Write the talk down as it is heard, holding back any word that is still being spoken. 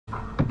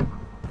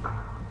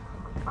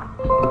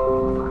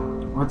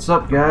What's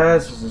up,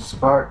 guys? This is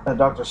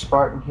Dr.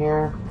 Spartan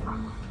here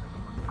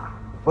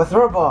with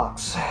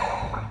Roblox,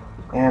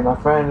 and my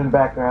friend in the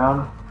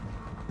background,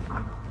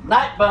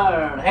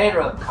 Nightburn,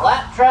 hater of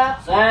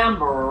claptraps and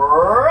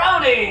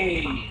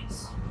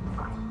brownies.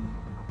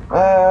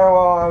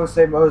 Well, I would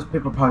say most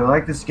people probably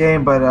like this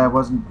game, but I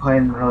wasn't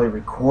planning on really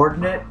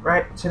recording it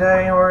right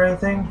today or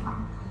anything.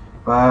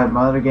 But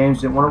my other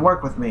games didn't want to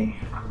work with me.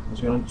 I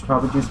was going to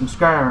probably do some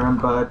Skyrim,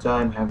 but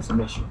I'm having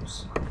some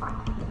issues.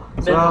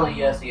 Mentally,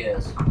 yes, he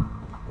is.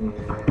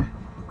 Yeah,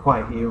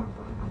 quite you.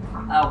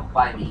 Oh,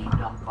 bite me, you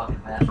dumb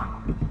fucking bastard.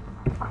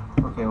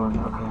 Okay, well,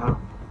 okay, how?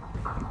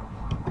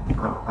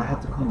 Oh, I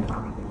have to clean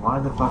everything. Why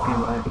the fuck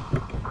am I?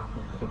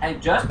 And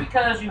just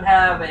because you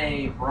have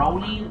a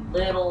brony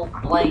little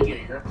blanket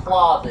in your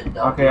closet,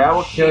 don't Okay, I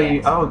will shit. kill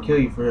you. I will kill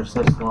you for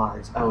such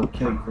lies. I will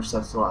kill you for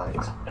such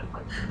lies.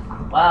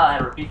 Wow, I had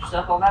to repeat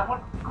yourself on that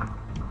one?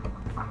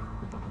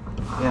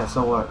 Yeah,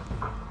 so what?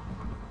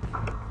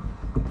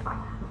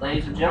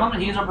 Ladies and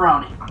gentlemen, he's a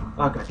brony.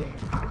 Oh, god damn it.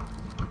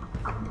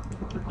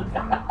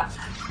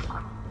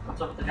 What's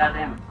up with the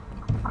goddamn?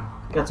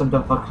 Got some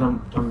dumb fuck coming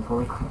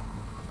for me.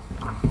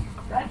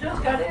 I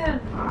just got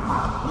in.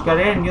 Just got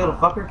in, you little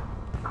fucker.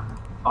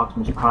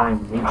 Optimus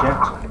Prime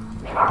reject.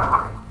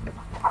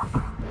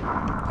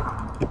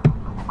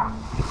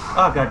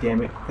 Oh, god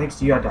damn it. Thanks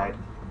to you, I died.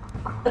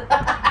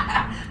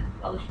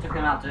 At least you took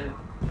him out too.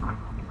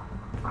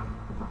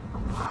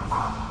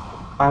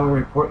 I will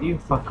report you.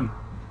 Fuck you.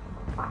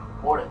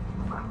 Report it.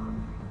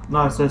 No,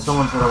 I said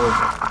someone said I was.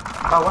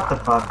 Oh, what the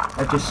fuck?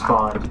 I just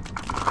spawned.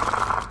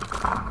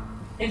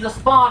 He's a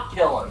spawn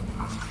killer.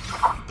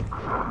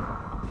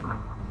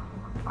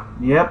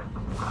 Yep.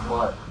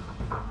 What?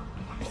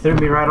 Threw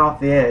me right off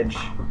the edge.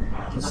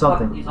 To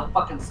something. He's a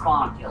fucking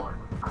spawn killer.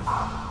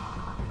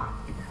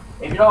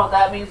 If you know what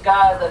that means,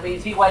 guys, that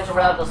means he waits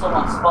around until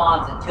someone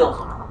spawns and kills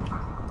him.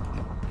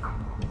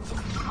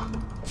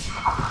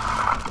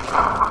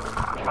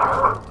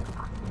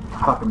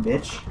 Fucking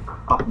bitch.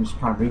 Optimus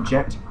Prime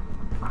reject.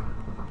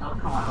 No,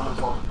 come on, don't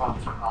insult the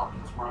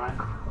Optimus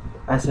Prime.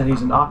 I said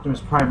he's an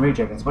Optimus Prime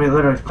reject. That's what he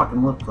literally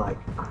fucking looked like.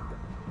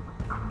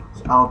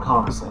 So I'll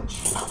call him such.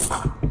 He's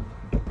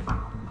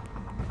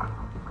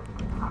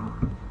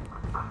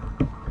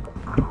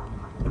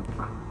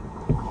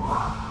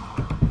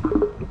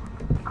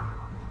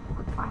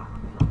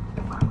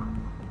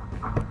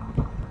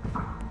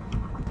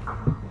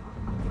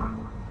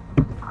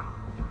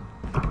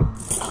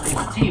a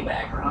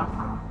teabagger, huh?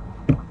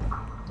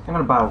 I'm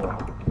gonna buy a wall.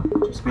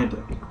 Just be a dick.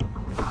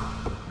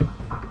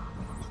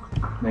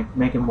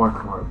 Make him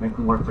work for it. Make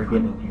him work for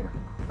getting in here.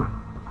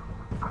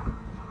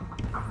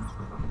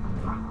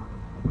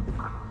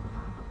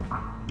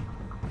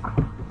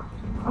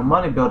 Well,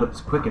 money buildup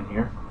is quick in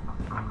here.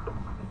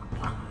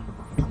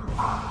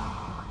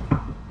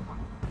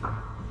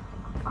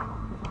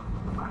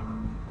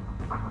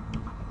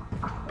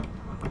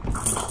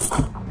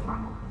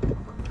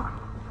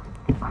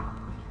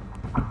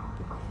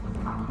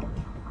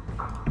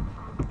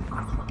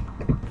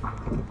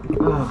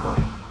 Oh boy.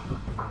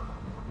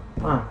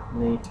 Huh,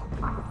 neat.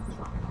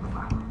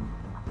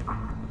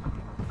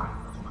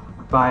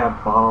 Buy a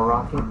bottle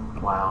rocket?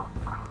 Wow.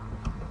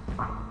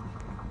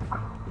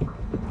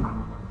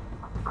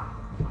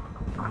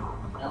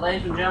 Now,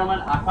 ladies and gentlemen,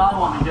 I probably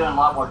won't be doing a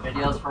lot more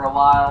videos for a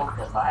while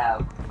because I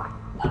have,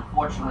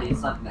 unfortunately,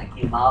 something that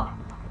came up.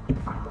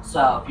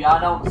 So if y'all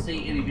don't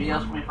see any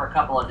videos from me for a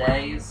couple of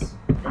days,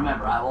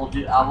 remember I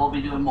will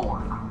be doing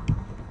more.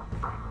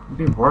 You'd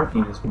be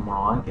working is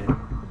more like it.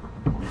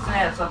 You say I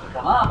had something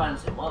come up, I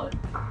didn't say what.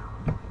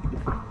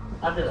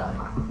 How did I?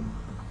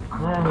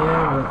 Yeah,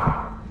 but...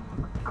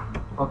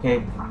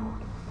 Okay.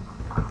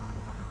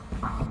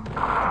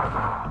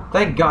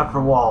 Thank God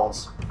for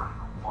walls.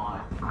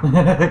 Why?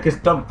 Because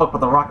don't fuck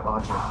with the rocket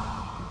launcher.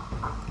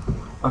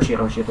 Oh shit,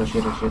 oh shit, oh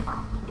shit, oh shit.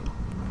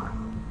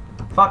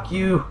 Fuck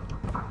you!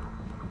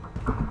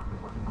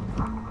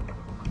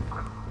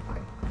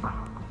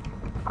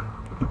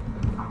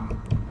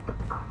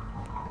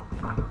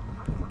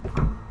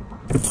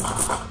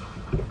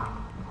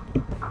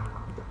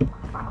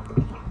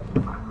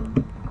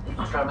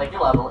 Just trying to make you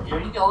level. Are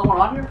you the only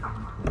one on here?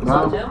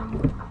 No. Too?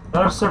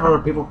 There's several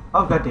other people.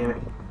 Oh god damn it.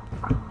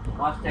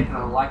 Why's taking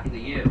a liking to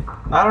you?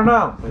 I don't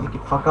know, but you can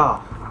fuck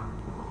off.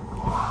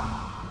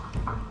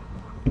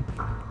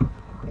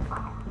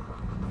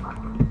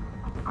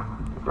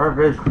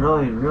 Burgers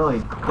really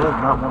does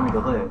not want me to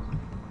live.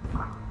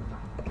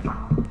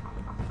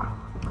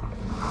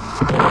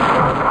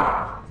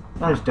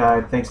 I just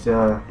died thanks to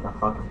oh,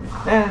 fuck.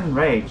 And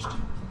raged.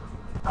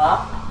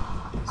 Huh?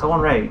 Someone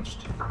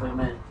raged. What do you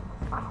mean?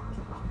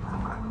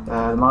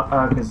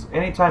 Because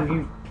anytime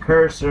you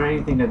curse or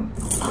anything that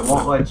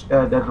won't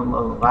doesn't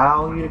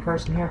allow you to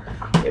curse in here,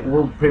 it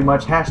will pretty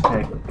much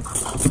hashtag it.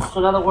 So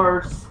in other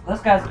words, this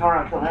guy's going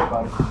around killing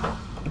everybody.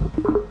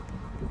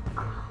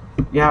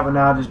 Yeah, but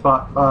now I just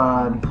bought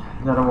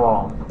another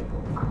wall.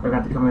 They're going to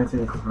have to come in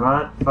through the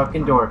front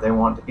fucking door if they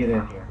want to get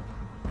in here.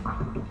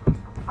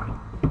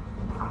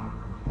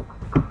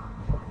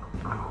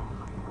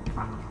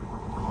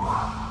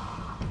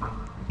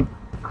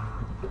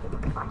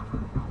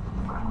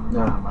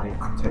 No,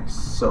 it takes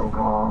so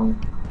long.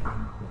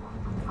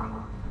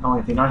 The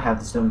only thing I have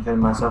to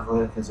defend myself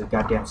with is a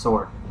goddamn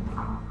sword.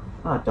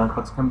 Oh,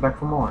 Dunkfuck's coming back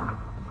for more.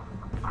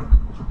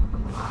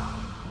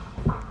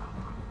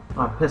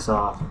 Oh, piss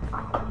off.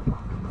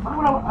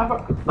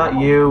 Not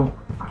you.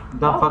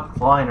 Dunkfuck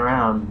flying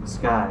around in the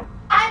sky.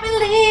 I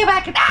believe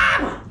I can.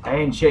 Ah! I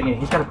ain't shitting you.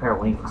 He's got a pair of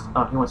wings.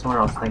 Oh, he went somewhere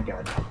else. Thank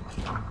God.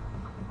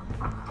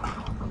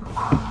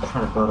 I'm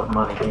trying to build up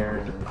money here,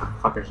 and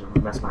fuckers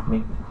are messing with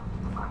me.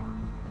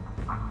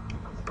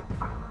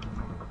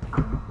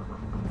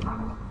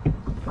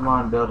 Come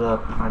on, build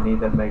up. I need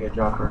that mega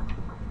dropper.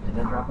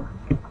 Mega dropper?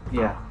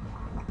 Yeah.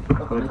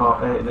 That's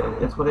what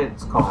it's what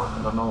it's called.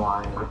 I don't know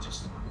why. It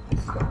just.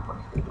 It's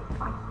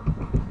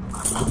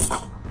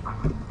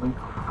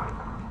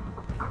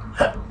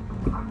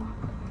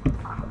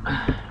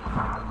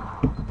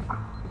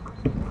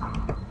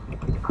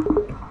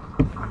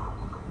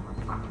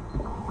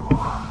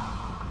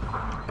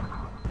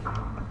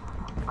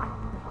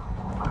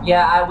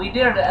yeah, we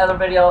did another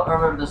video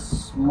earlier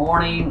this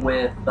morning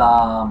with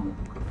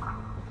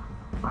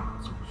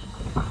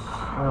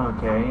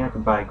Okay, I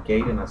can buy a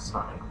gate and a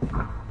sign.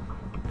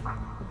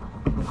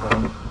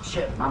 Okay.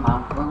 Shit, I'm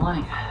out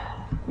online.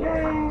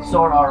 Yay!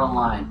 Sword Art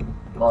Online.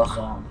 Lost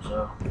song,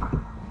 so.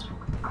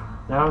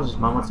 That was just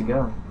moments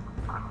ago.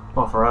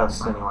 Well, for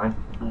us, anyway.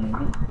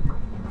 Mm-hmm.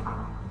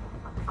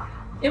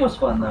 It was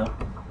fun, though.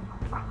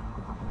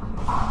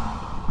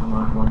 Come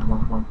on,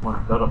 come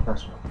on. Build up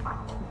faster.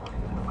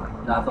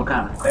 Now I feel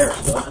kind of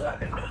embarrassed, though, because I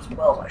didn't do as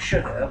well as I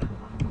should have.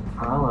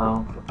 Oh,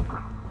 well.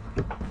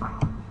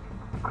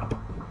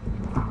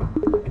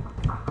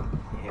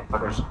 Yeah,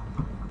 fuckers.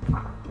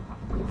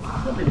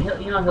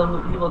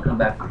 He will come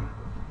back.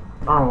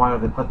 I don't know why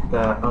they put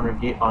the owner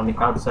gate on the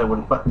outside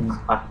with buttons.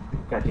 Ah,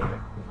 God damn it.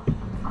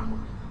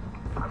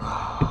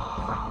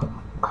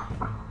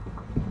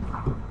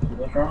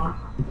 What's wrong?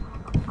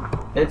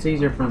 It's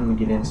easier for them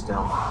to get in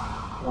still.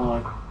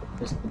 Why?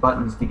 Just the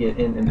buttons to get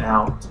in and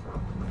out.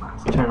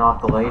 To turn off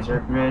the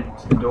laser grid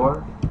to the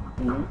door.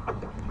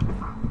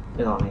 Mm-hmm.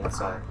 It's on the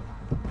inside.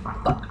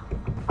 Fuck.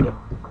 Yep.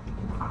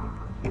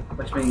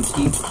 Which means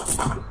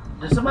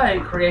did somebody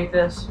create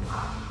this?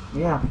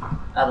 Yeah.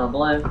 Out of the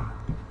blue?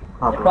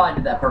 Probably. They probably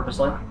did that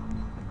purposely.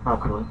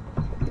 Probably.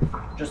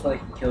 Just so they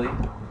can kill you.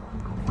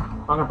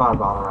 I'm gonna buy a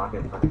bottle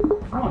rocket. But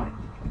Why?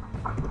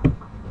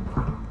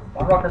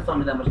 Why rockets don't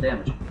do that much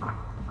damage?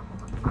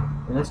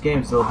 in this game,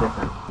 it's a little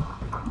different.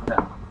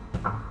 Okay.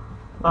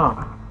 Oh.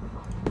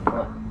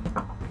 What?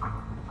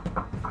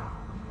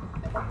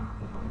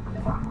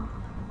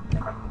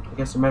 I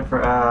guess I'm meant for,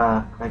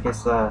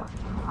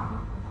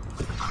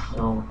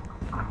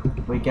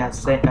 we got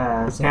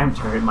Sam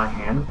turret in my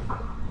hand.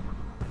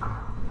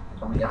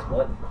 Tell me guess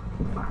what?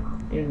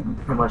 Pretty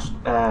much,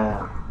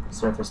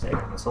 surface to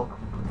air missile.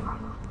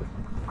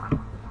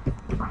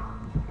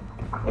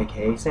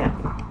 AKA Sam.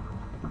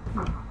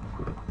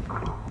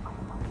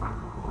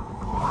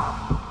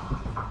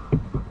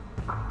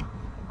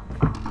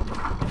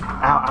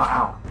 Ow, ow,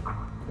 ow.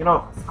 You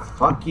know,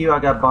 fuck you, I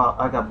got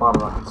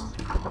bottle rockets.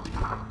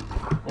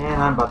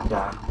 And I'm about to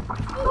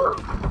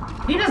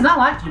die. He does not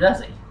like you,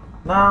 does he?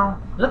 No,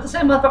 Is that the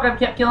same motherfucker that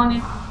kept killing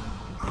you?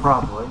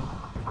 probably.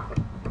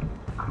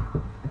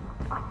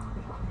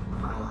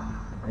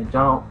 I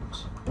don't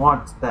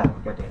want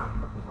that, goddamn.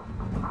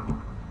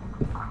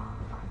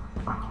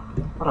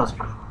 What else?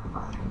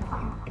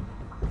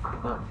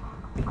 Oh.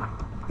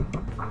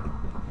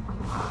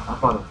 I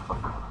bought a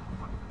fuck.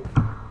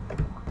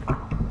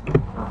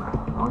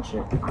 Wrong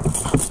shit.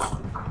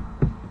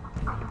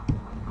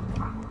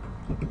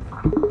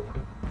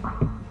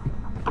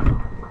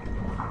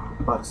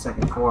 About a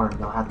second floor and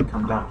they'll have to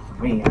come down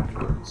for me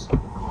afterwards.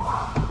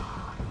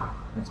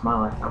 Makes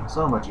my life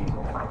so much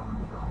easier.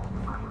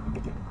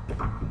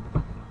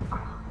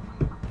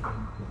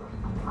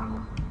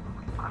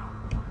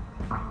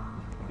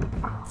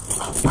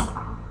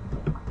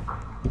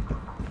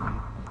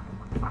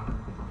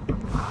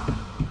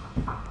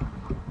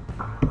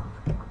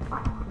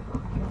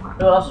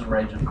 Who else is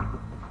raging?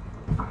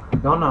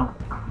 Don't know.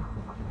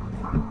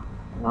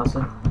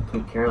 Honestly,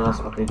 could care less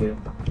what they do.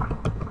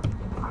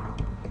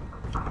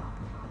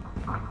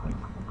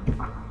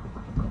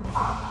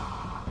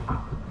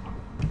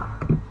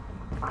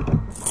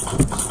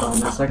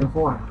 Find that second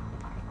floor.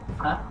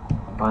 Huh?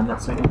 Find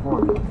that second floor.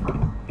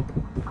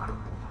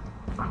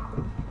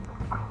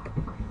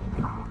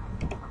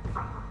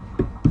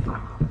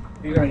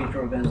 You're gonna get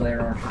your revenge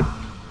later, aren't you?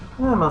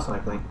 Yeah, most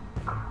likely.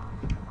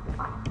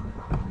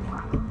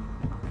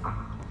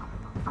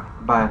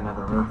 Buy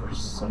another room for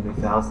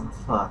 70,000.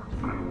 Fuck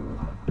you.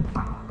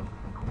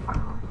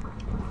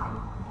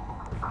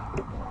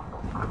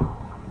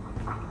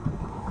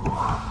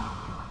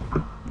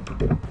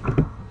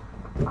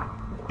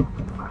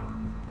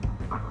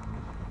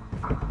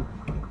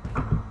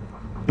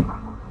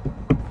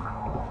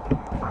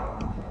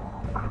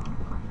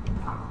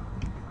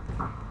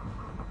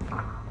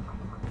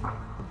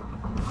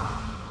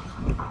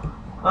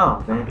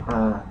 Oh,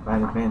 by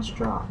an advanced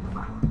drop.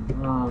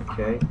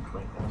 Okay,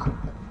 20,000.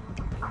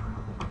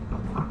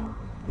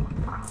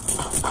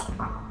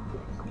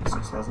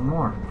 6,000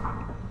 more.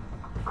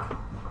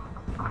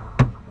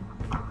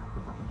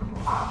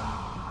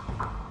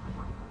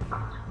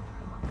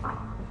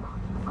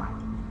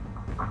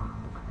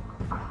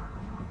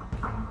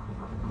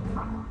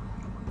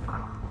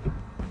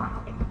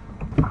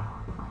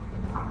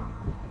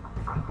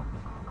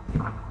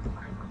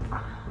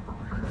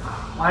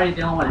 Why are you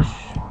doing when it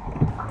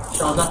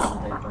shows up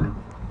on the thing?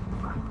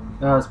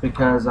 No, it's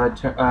because I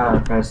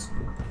press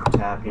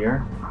tab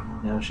here,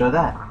 and it'll show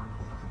that.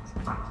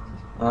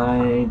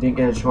 I didn't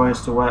get a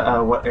choice to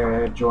what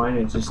area I joined.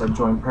 It just said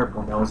join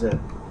purple, and that was it.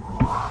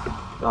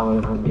 I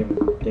wasn't given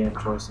a damn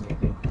choice in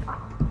anything.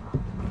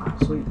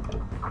 Sweet.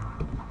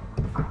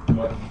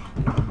 What?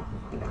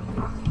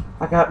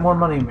 I got more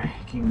money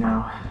making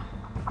now.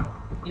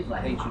 Usually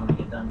I hate you when you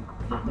get done,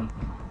 Disney.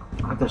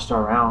 I have to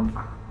start around.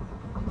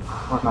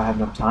 Or if I have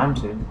enough time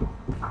to.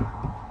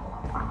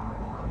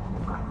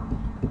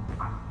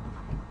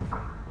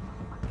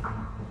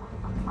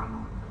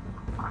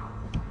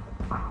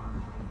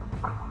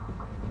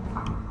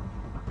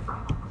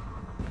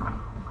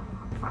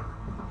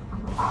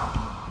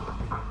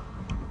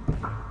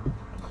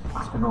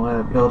 Just gonna let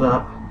it build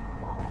up.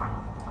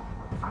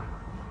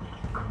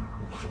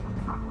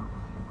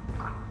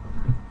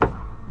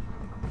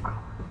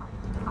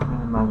 And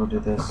I might as well do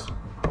this.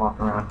 Walk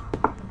around.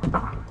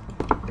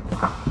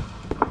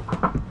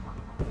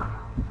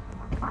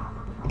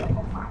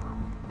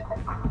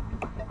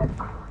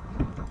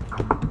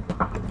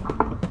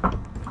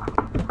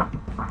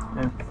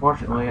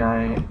 Unfortunately,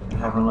 I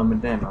have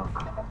unlimited ammo.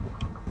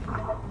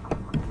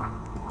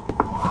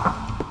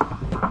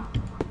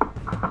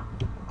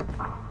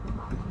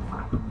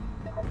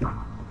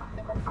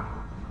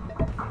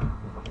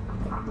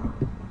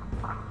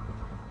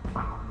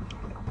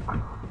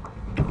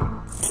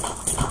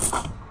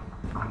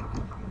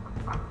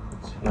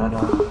 Shut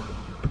up.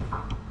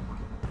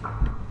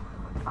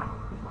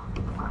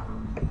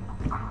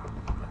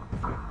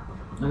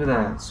 Look at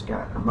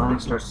that, money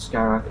starts to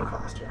skyrocket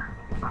faster.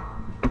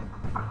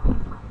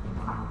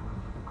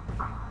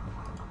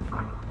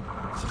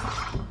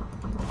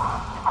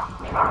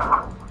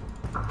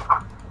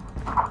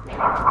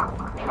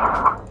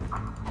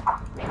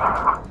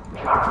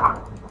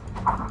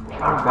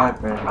 Not bad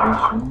for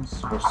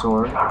animations for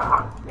sword.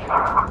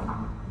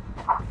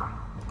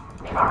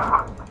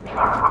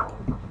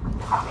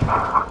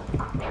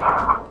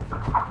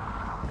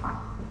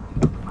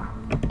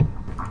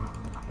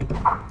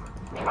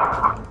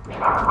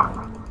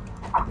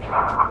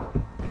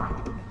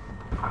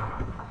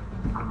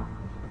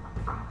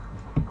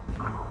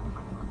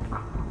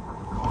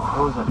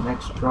 What was that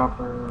next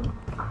dropper?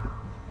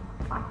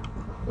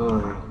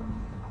 Ugh.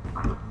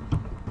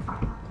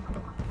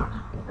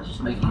 That's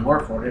just making you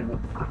work for it, isn't it?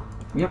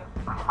 Yep.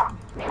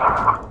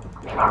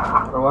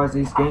 Otherwise,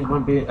 these games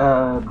wouldn't be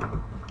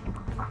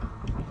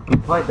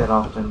played that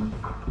often.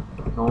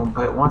 No one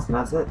play it once, and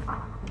that's it.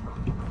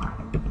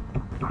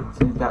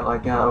 So you've got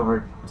like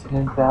over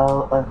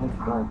 10,000, I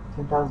think like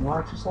 10,000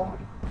 likes or so.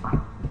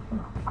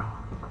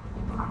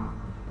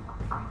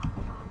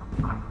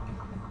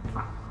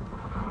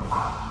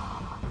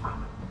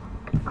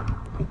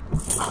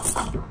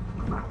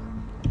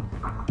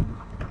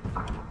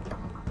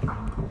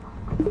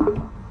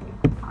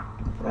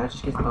 I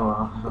just get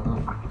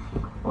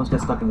almost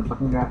got stuck in the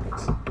fucking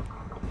graphics.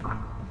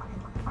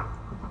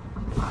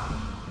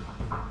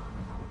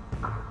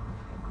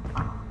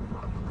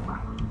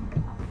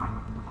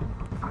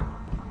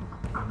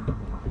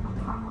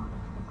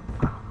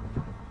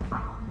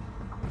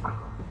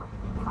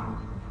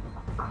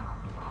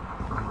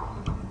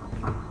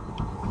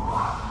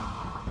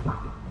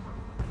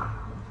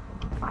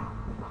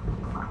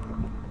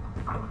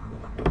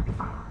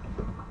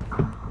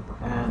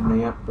 And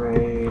the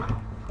upgrade.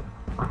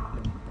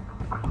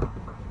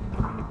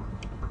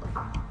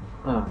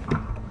 Oh.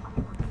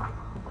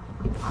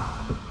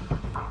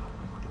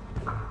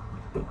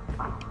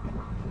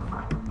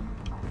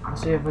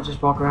 Let's see if I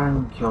just walk around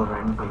and kill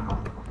random people.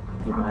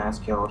 Get my ass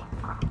killed.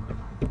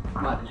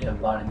 Why, did you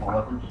have bought any more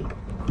weapons?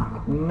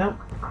 Nope.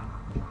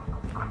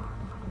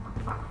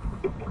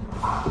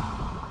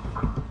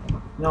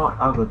 You know what?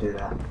 I'll go do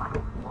that.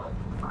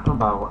 I'll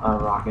buy a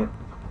rocket.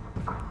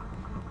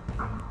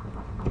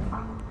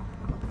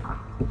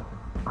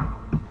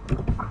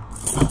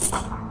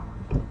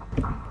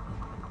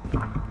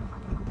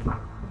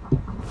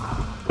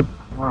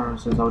 Or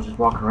since I was just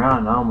walking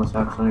around, I almost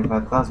have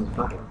 25,000.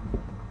 Fuck it.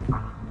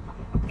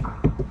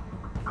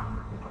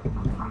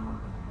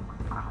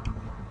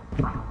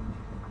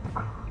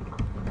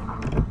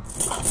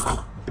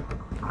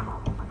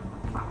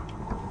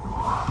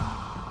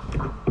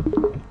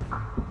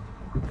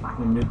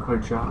 A nuclear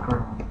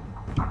dropper.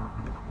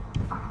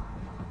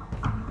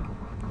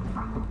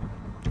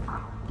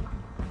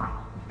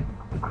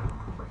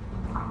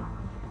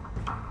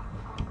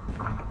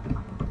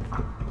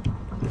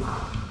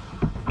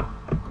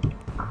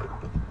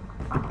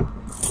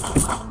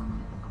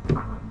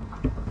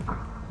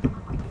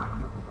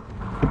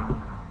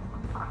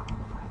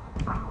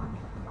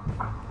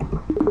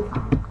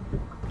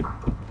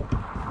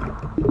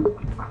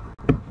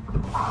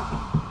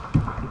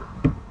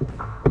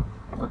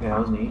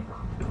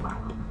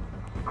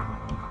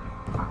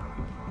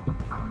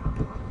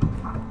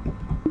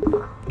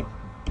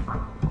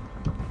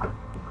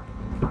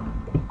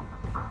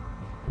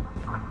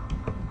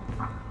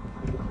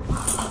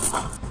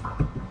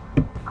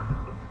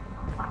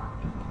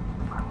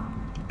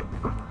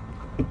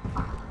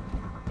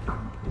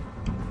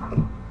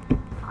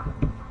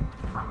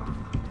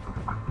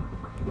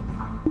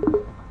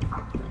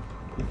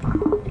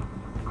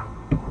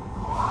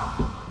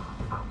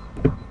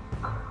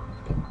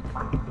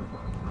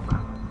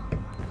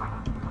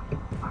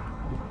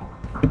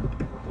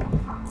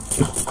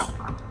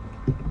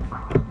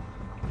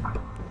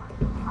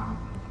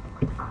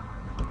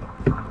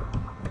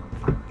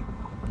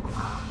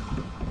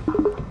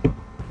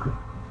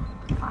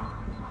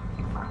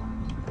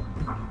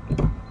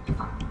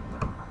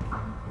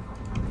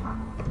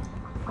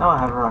 Oh, I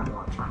have a rocket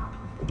launcher.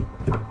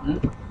 Hmm?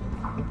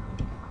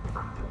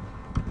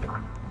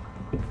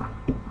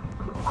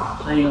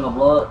 So you gonna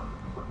blow up?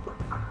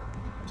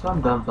 So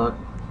I'm done, fuck.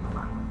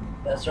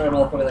 That certain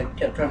motherfucker that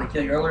kept trying to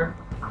kill you earlier?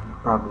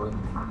 Probably.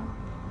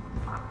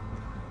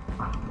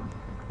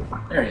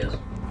 There he is.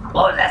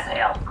 Blow his ass to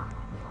hell!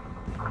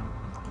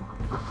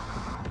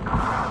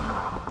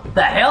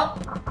 The hell?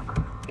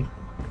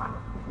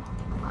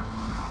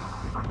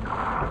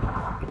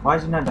 Why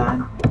is he not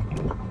dying?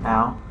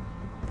 Ow.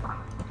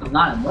 He's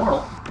not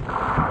immortal.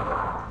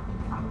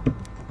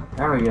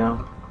 There we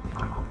go.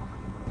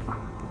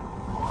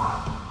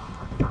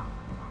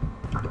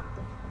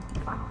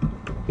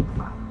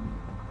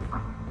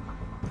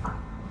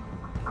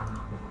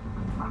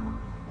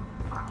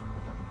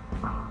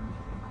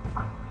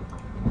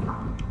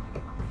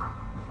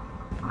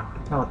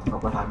 Oh, what the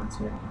fuck, what happens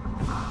here?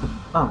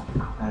 Oh,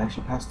 I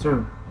actually passed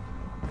through.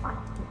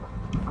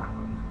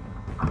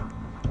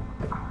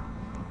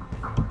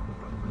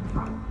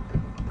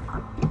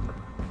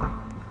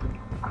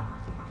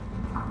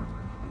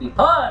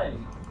 Hi!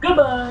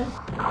 Goodbye!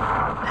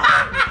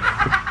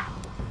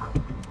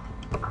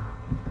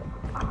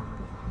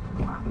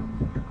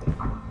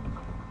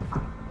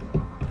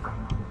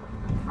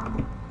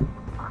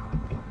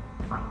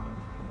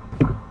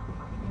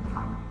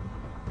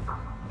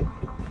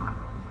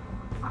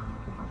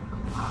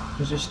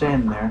 He's just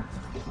standing there.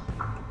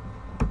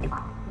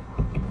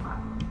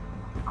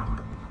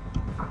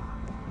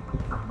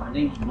 I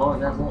need to blow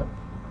his ass up.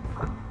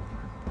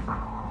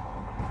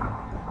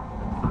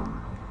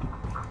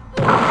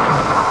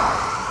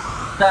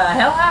 The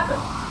hell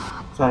happened?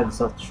 So I had to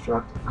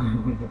self-destruct.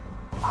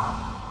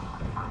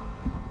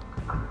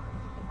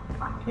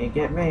 Can't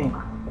get me.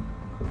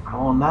 I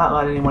will not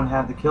let anyone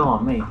have the kill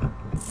on me.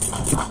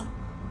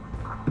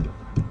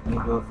 Let me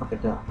go fuck a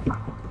duck.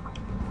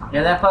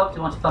 Yeah, that folks, he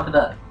wants to fuck a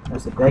duck. I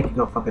said they could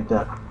go fuck a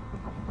duck.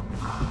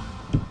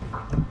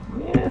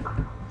 Yeah.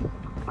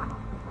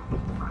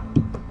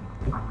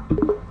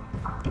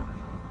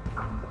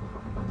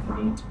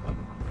 Neat.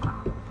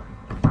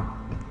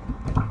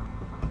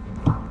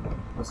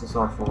 What's this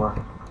all for?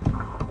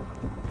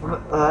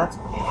 That's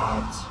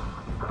it.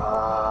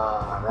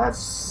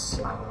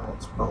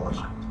 That's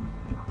bullshit.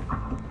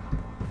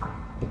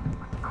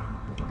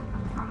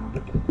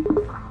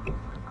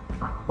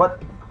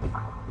 What?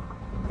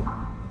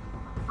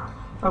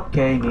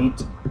 Okay,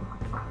 neat.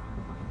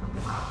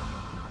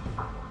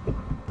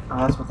 Oh,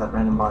 that's what that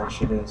random body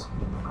shit is.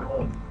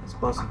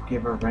 Explosive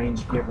giver,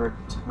 range giver,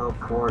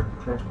 teleport,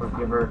 transport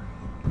giver,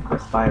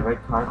 equipped by a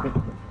red carpet.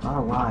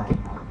 Oh, why?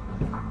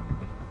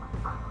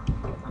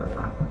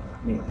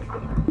 Melee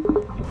giver.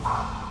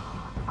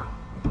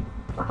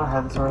 I thought I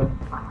had this already.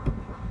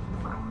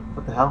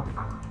 What the hell?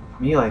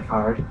 Melee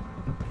card.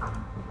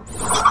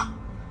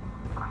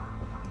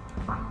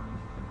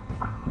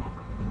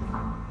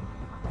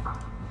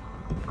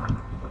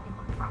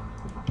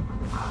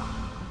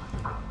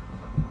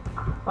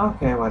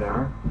 Okay,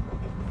 whatever.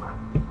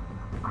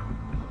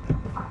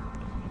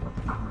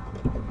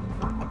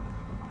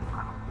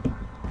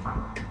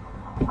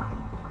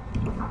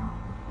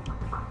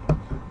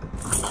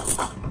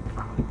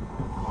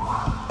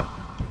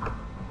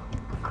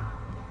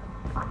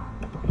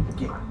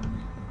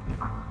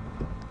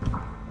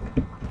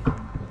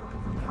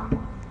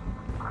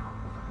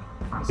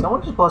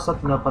 Someone just blow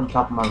something up on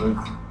top of my roof.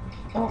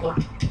 Oh,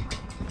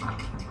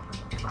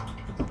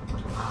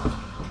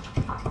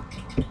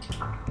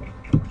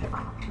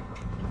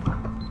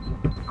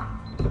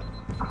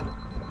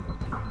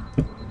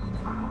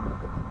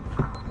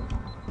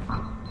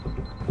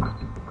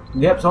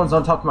 Yep, someone's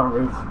on top of my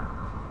roof.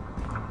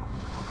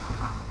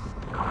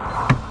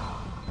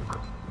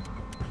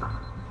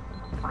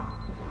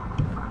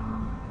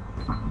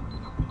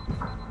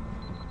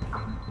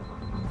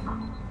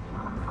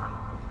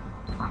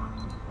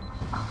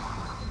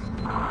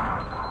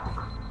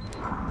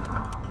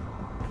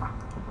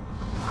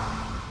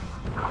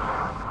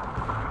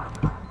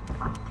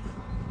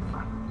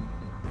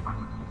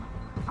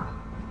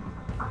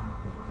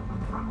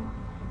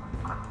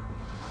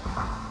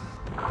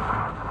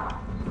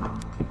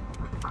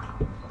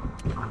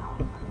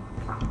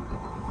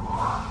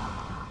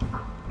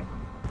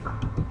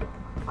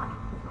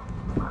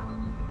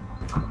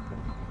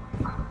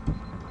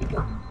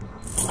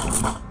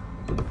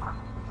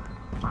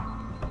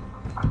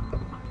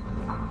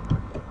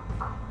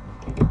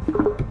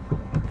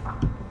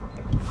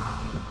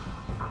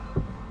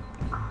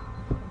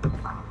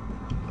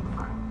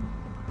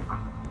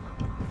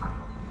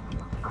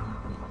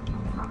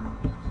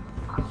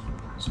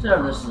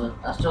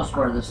 I still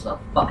swear this is a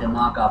fucking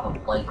knockoff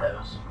of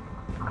Plato's.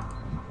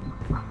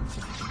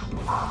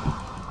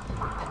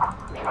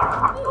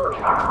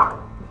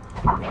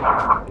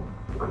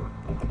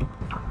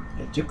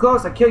 Get too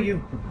close, I kill you.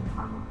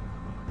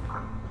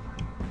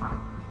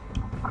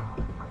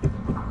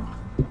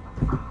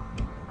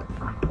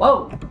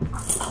 Whoa!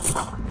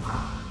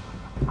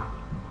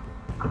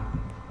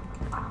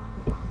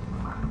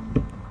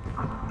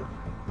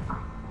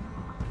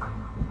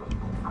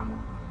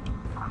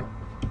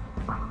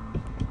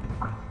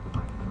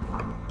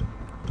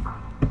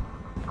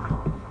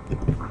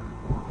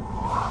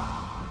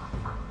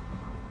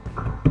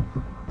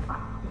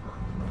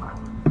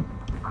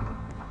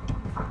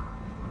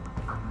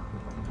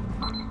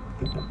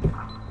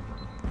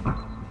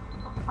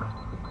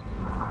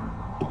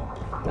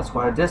 That's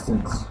quite a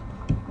distance.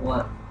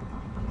 What?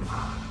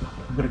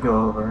 I'm gonna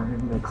go over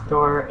next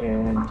door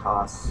and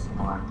toss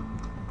one.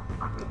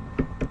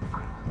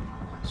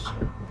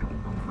 Shit.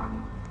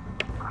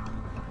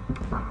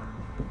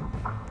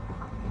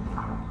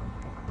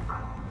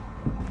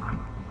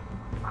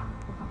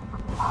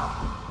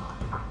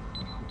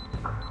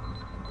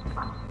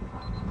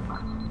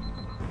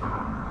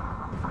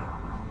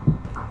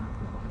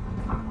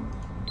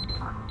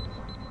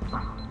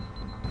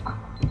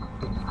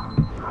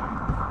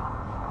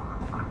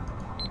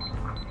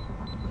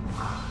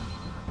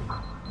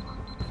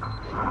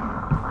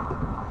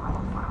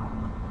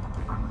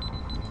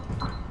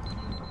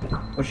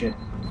 Oh shit.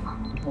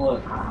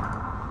 What?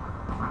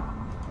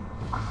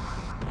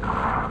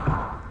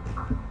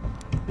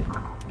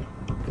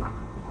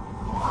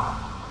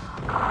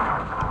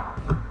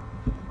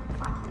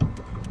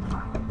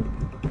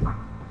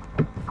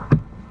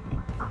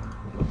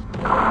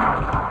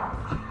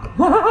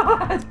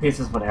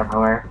 Pieces went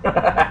everywhere.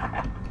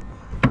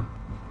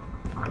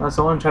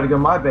 Someone tried to go to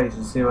my base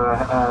and see what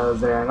I was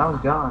there, and I was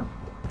gone.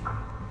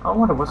 I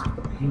wonder what's the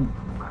ping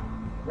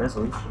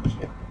resolution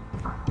shit.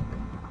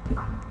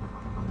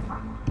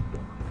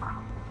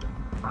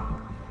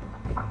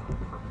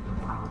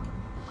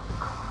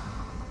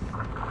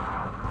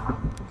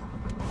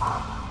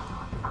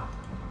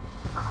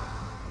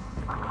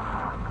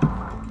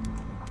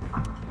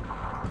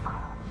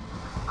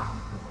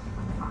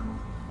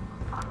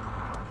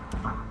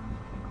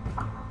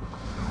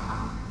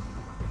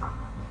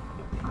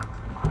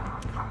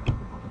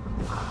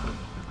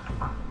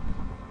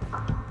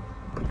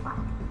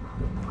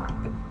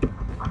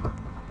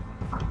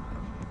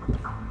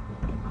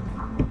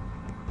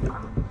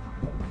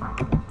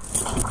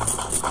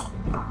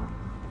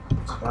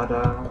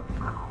 Ta-da.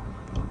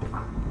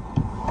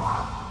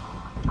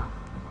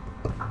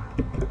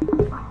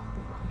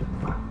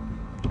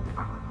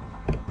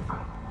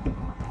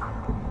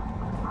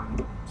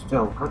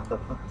 Still, what the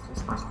fuck is this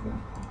supposed to be?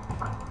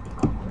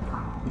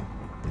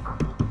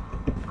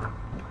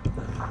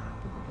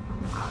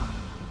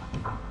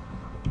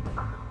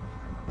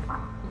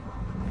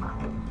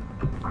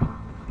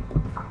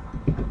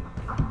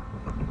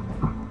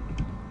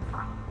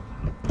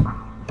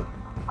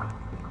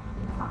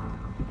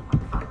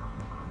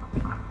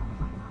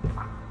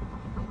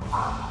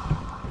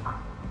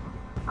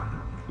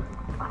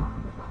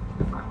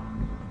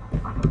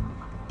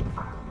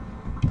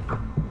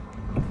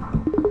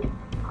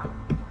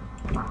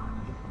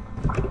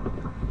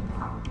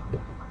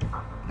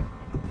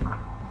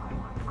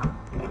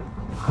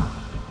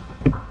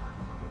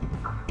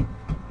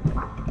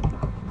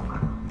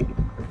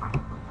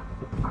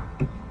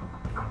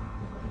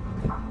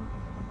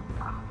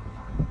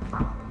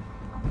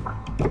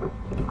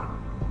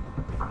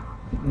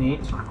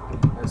 Neat.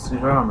 That's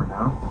suit armor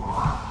now.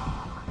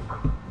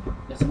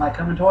 There's somebody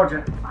coming towards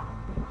you.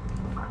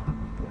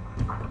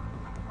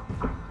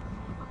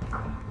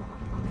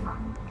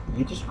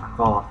 You just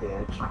fall off the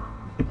edge.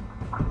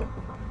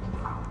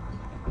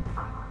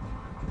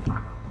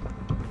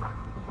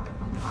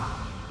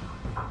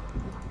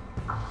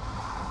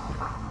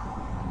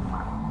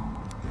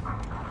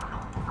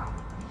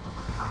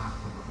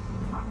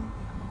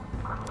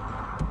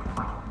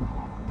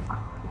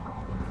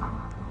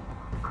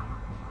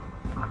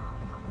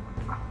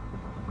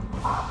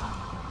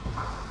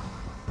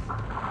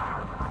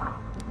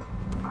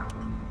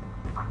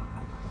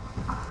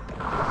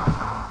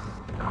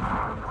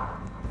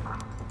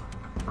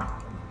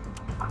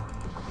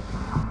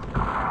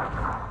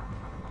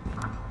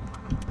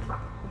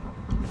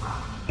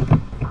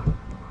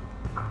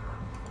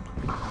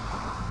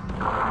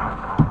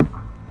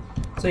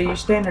 So you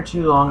stand there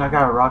too long, I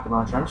got a rocket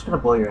launcher, I'm just gonna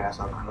blow your ass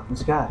out of the fucking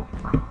sky.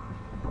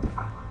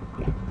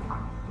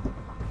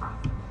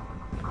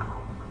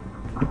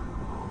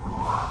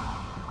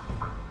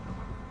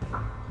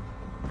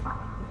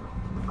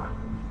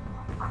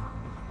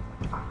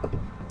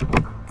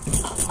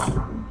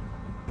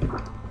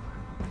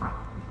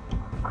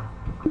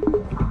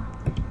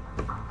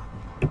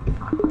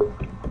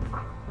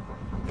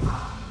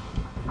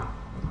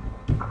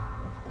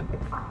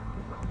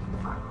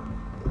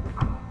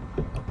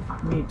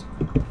 Neat.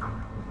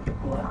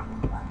 What?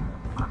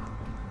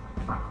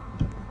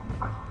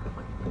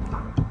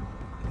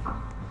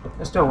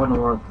 I still wouldn't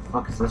know what the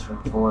fuck is this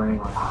room for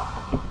anyway.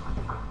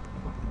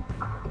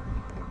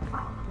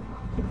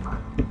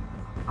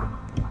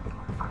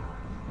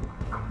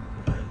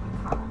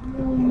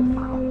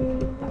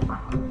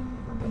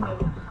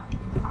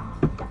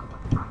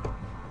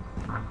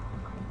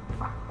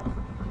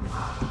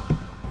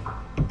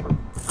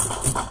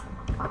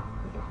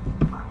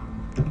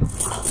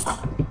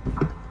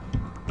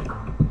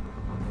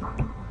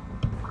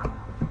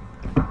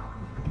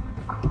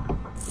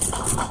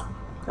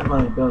 That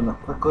might be building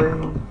up quickly. Oh,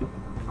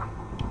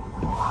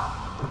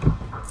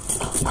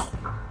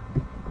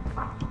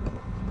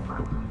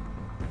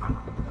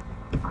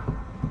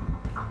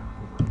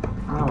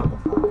 what the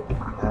fuck?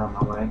 Get out of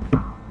my way.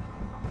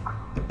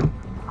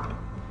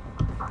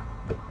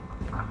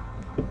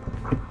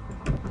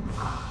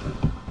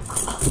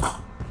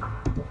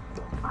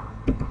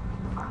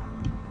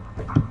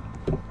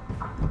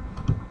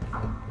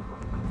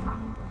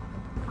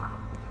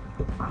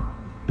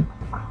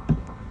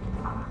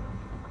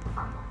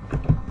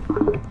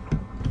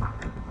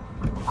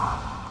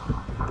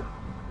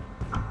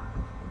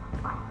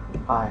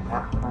 Buy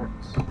hat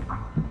parts.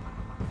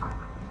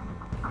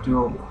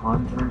 Dual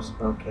plungers,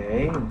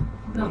 okay.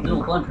 No,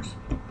 dual plungers.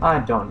 I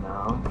don't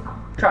know.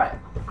 Try it.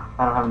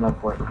 I don't have enough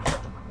for it.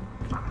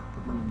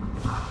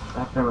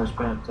 I pretty much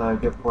spent a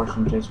good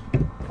portion just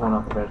pulling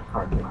out the red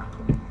card.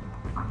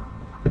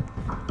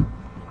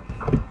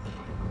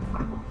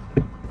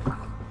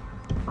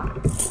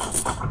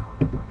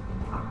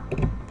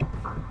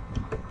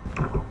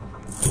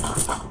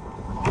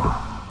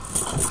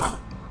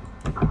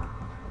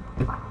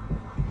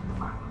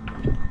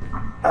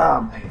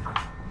 Oh man.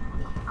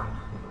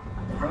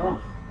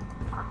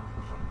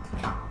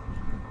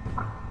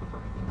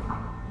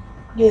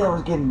 Yeah, I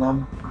was getting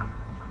them.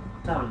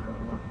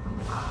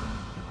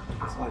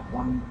 It's like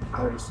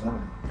 1:37.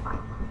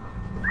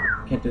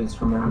 Can't do this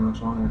for very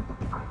much longer.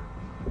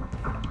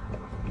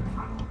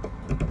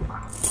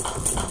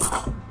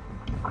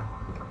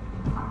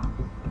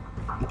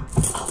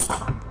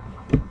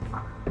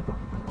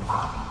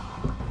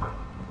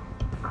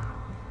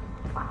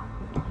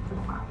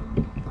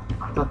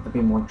 I thought there'd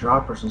be more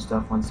droppers and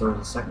stuff once there was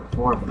a second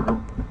floor, but nope.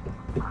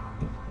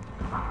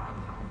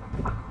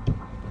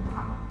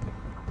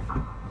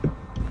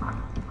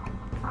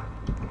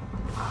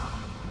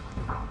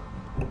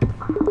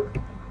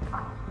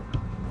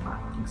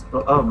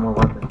 Oh, more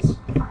weapons.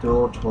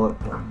 Dual toilet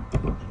paper.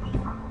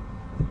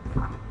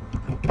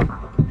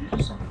 Did you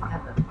just say you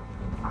had the...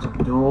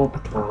 Dual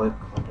toilet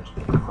plungers.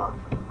 Fuck.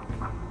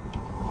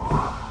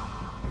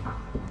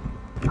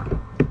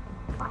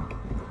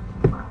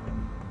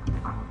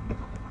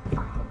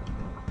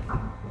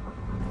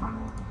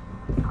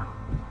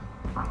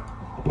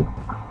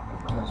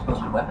 Are those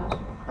supposed to be weapons?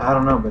 I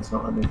don't know, but it's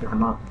not letting me pick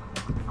them up.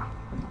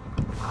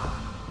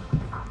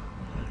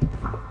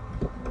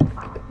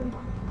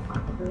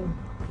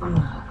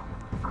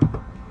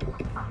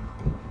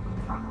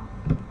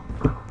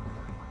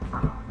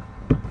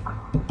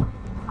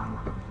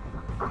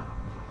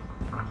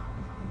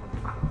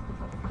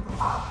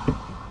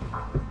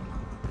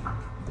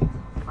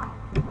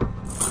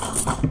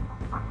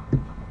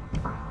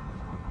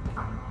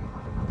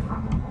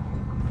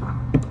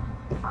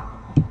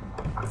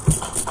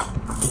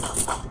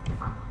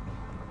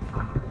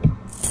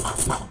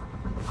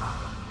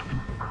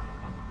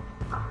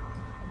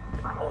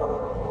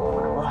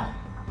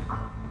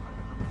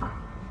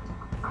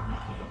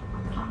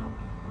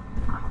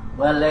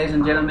 Well, ladies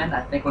and gentlemen,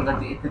 I think we're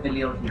going to end the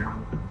video here.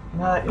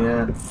 Not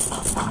yet.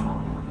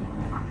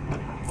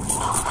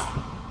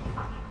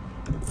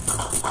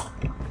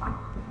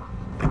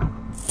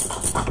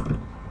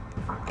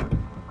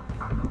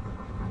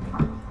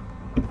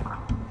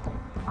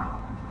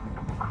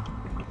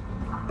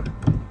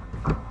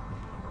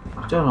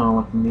 Still don't know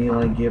what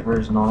melee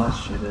givers and all that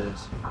shit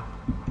is.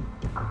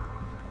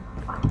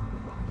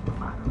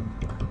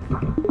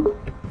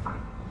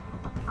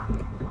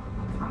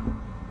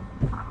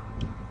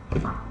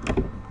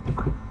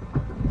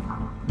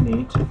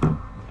 Neat.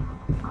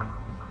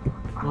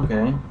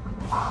 Okay.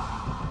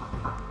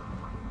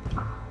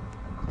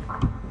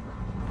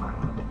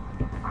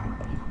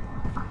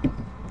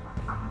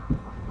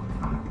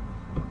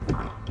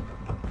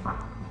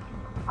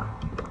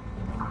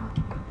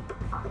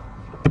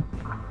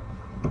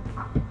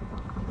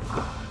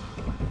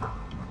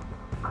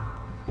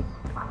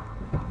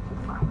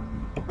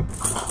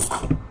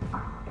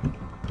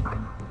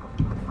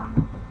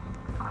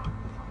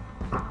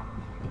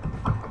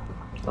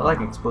 I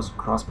like explosive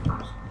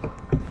crossbows.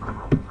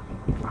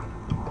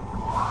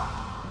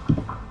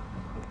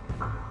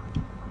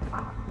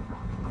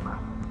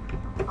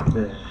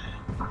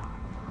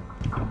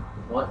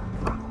 What?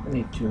 I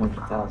need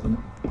 200,000.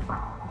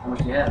 How much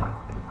do you have?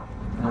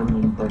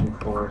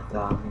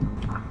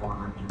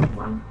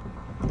 134,120.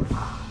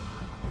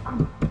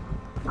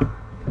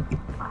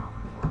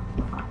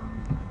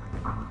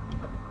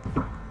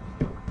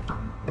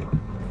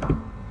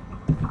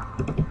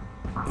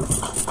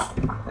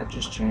 That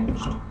just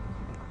changed.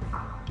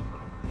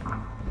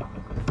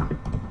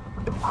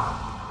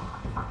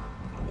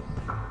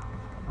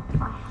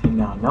 See,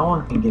 now no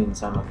one can get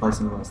inside my place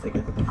unless they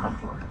get to the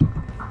front door.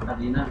 How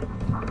do you know?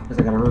 Because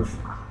I got a roof.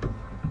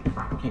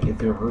 I can't get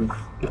through a roof.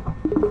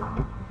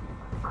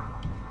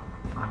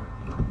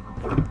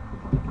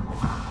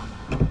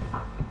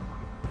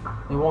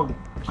 They won't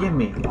give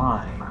me.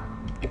 Why?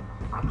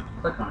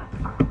 Click on it.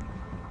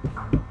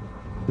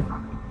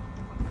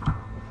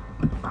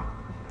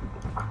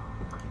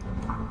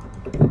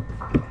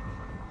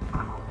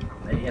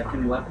 Maybe you have too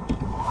many weapons?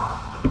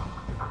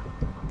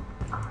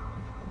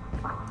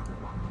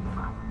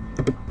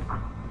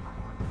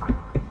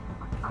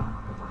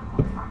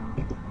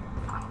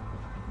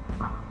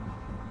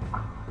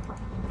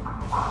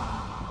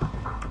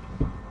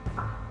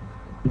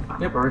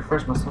 Yep, I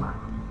refreshed myself.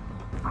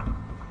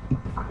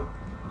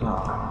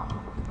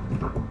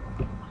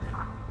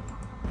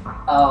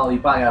 Oh, you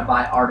probably gotta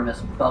buy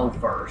Artemis bow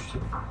first.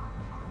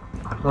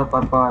 Nope, I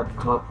bought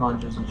toilet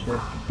plungers and shit.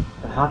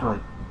 But how do I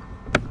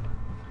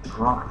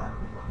drop that?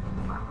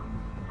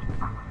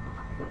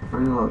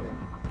 reloading.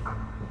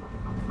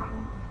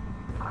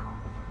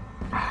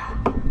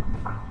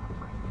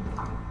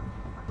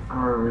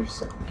 Or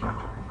reset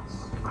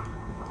counterings.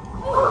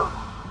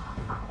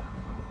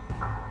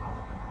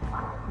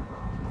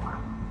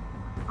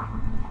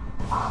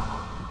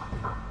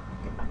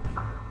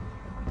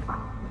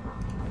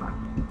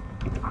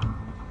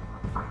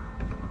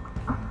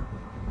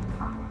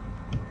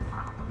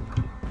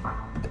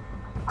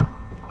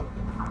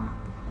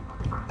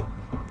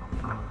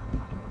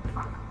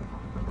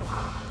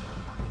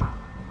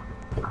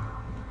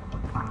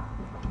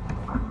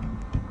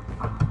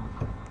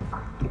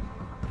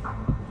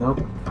 Nope.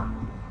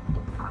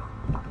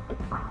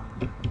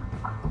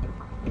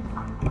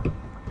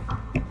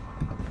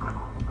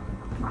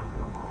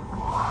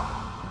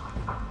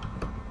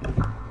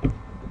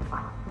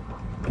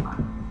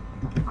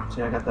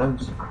 See, I got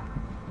those.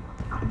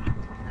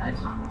 Nice.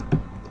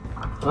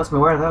 It lets me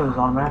wear those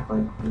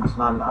automatically. It's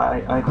not an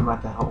item I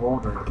have to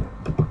hold or anything.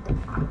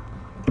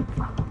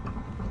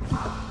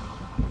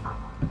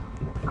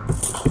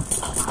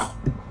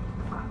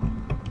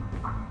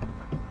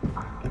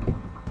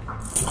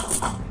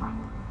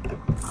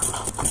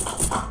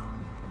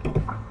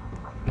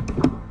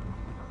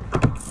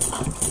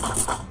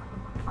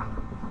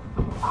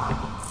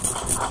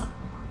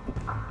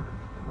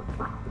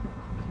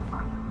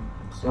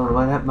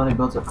 So that money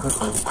builds up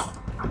quickly.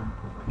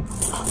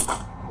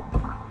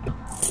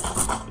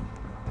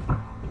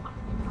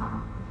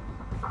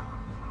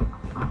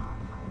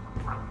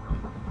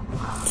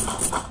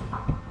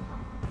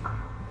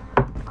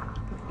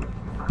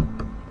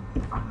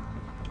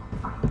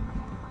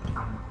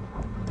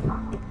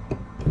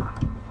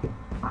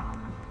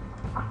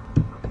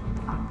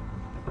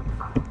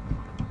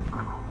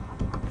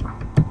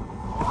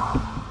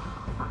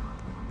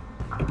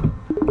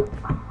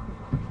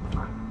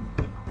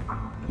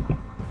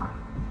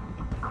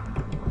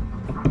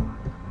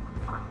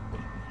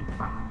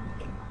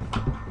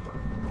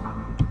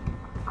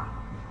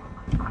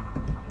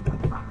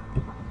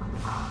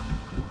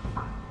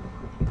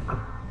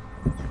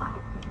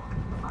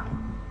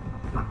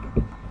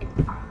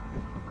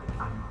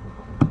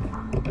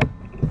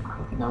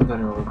 Now I'm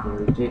gonna look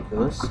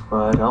ridiculous,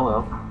 but oh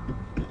well.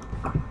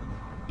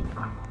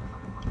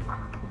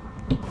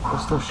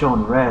 It's still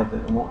showing red, but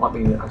it won't let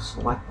me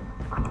select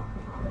them.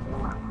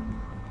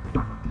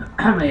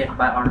 I may have to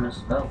buy Artemis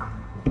as well.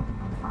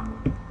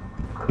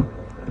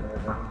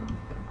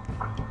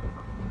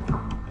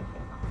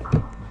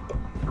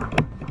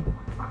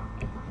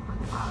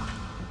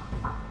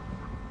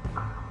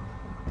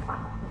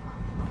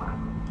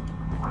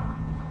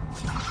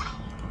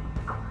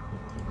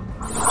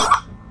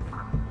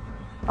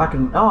 I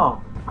can.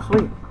 Oh,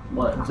 sweet.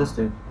 What? What's this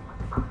do?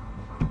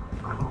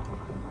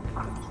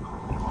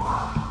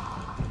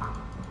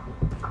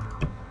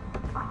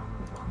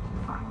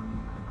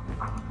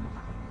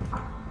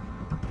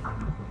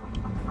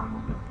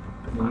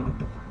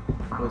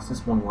 At least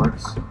this one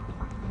works.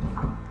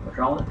 What's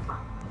wrong with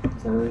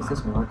it? So at least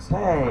this one works.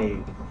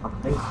 Hey!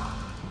 Okay.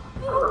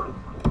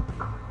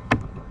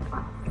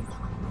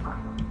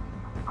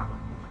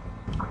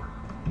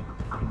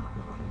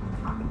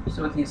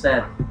 See what he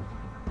said.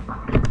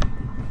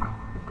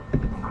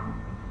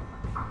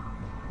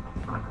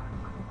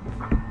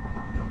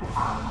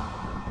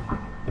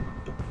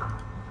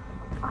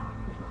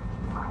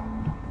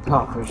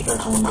 Oh, 3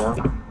 strikes in one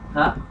go.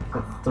 Huh?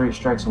 3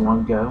 strikes in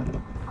one go.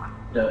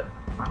 Do it.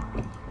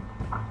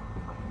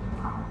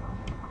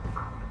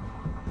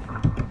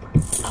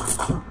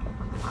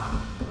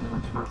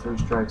 Two, 3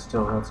 strikes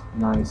still, that's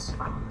nice.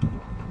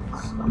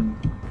 Some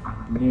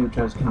new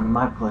tries to come to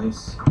my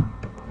place.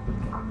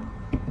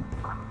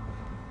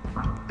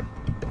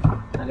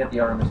 I got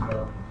the Artemis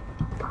bow.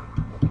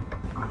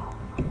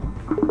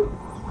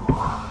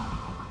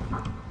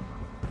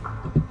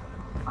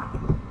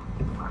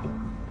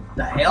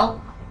 The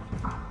hell?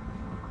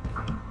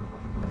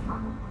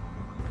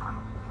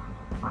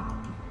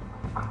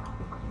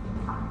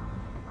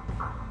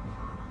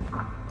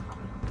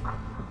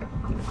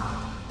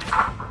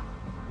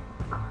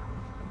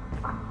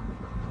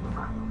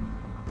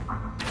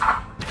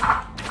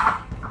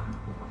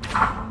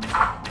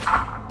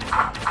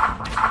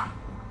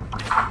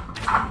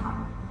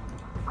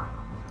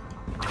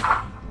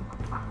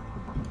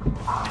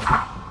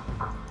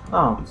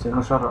 Oh,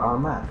 single shot or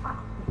automatic.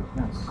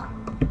 Nice.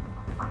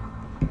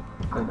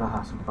 I think I'll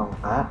have some fun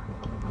with that.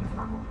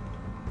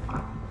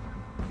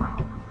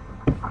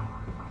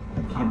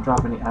 I can't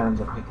drop any items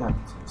I pick up,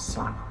 it's gonna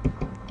suck.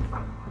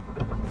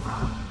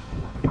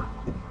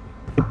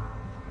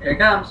 Here it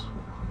comes.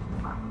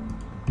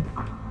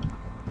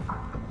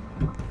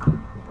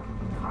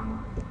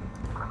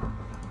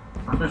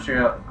 Switch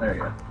you up. There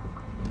you go.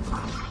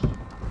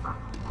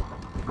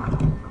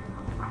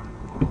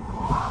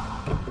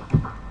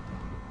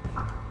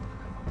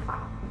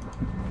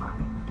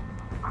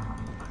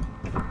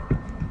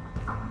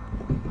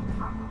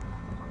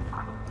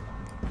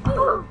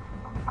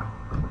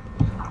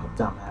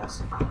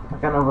 Dumbass. I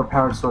got an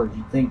overpowered sword.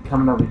 You think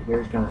coming over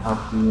here is gonna help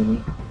you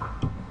any?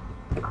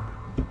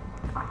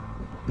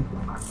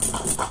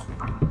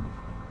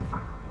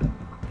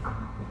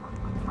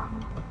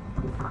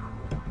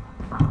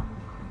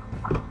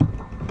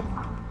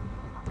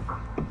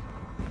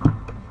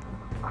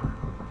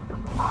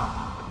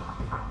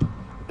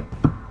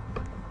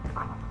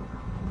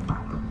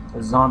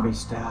 zombie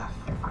staff.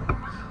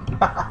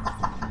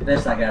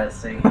 This I gotta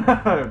see.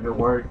 If it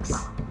works.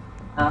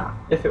 Huh?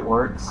 If it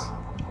works.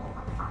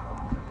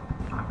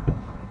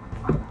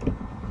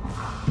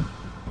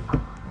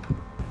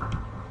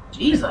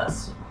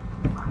 Jesus.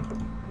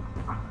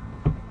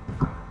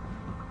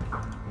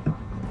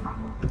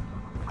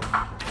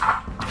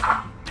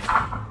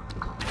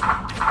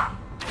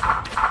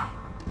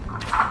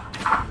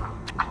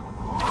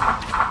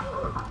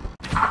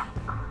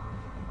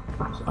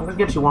 I'm gonna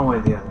get you one way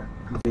or the other.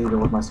 Either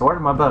with my sword or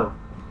my bow.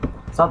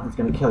 Something's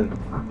gonna kill you.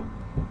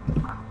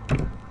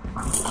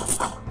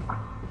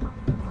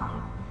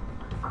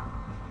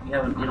 You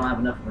don't have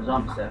enough of the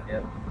zombie stuff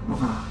yet.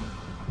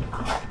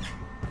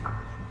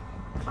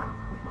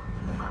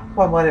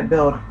 Well, I'm letting it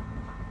build.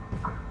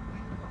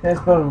 Yeah,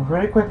 it's building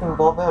really quick and with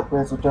all the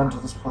upgrades we've done to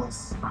this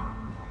place.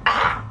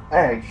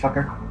 Hey,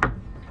 sucker.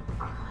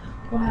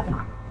 What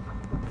happened?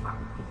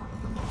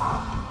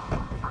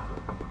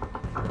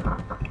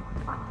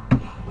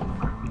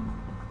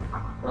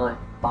 Really?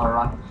 Bottle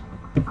rockets?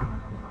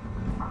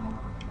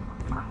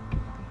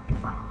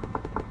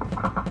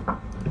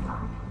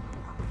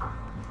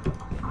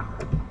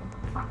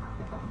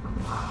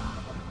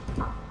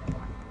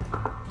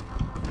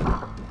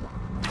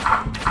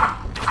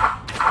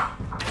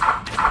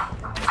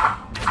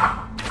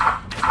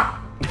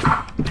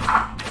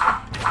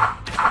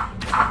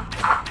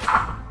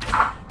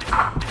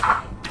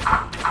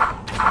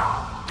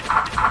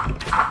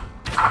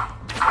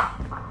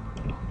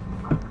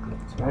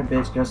 Alright,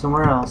 bitch, go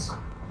somewhere else.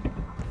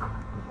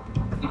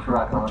 Keep your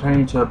rocket I'll launcher. turn you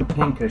into a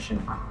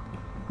pincushion.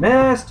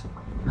 Missed!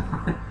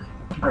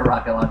 My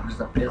rocket launcher just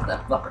to piss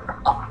that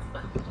fucker off.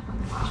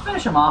 Just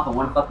finish him off in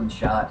one fucking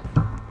shot.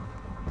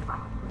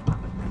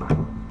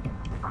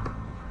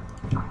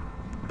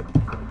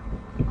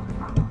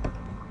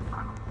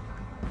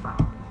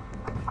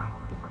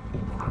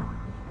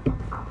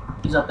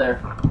 He's up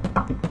there.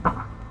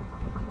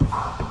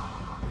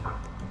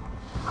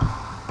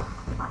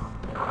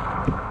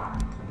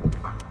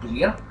 Did you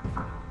get him?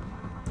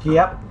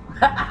 Yep.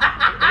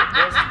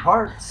 There's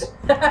parts.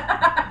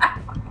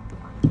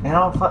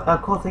 And the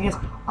cool thing is,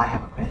 I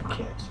have a med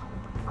kit.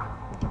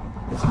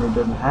 This man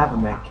doesn't have a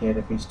med kit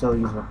if he's still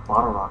using a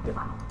bottle rocket.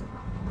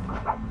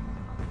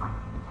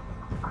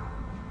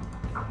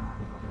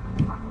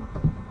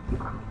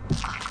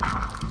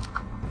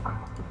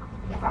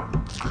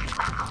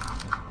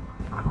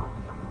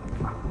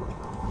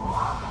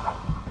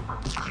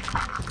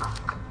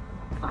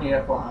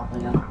 Here, fly,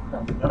 man.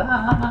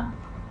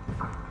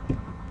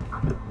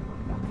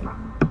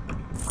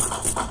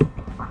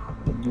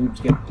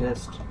 Noobs get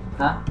pissed.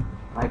 Huh?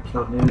 I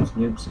killed noobs,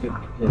 noobs get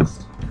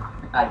pissed.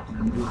 I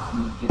can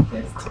get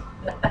pissed.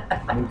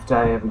 Noobs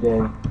die every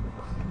day.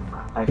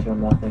 I feel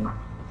nothing.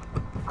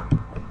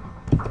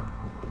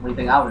 What do you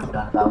think I would have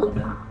done if I was a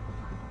noob?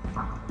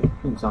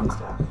 Noobs on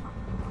staff.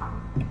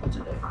 What's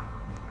it do?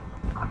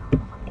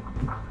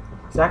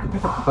 So I can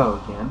pick up the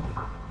bow again.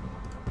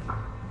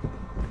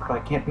 But I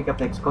can't pick up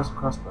the explosive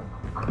crossbow.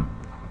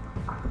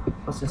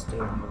 What's this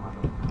do?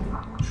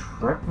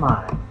 Trip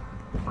mine.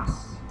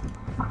 Yes.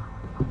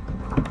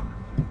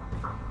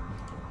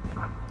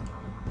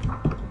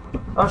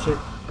 Oh shit.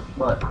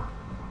 What?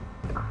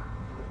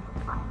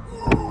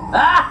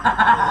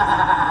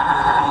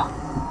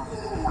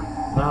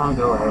 No,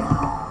 go away.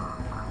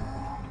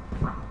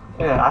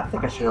 Yeah, I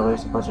think I should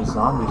release a bunch of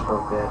zombies for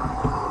a bit.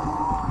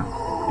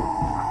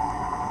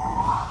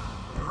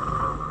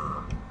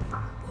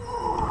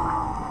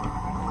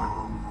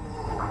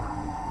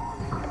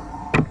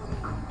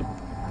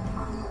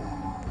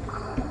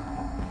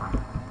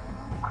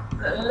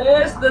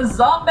 Release the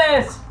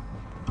zombies!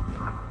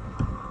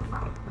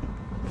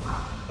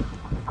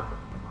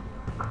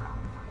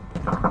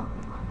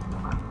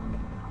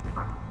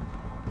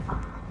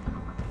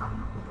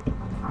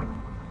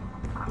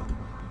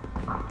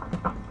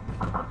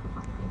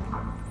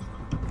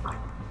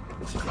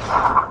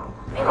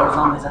 Hey, where's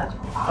zombies at?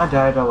 I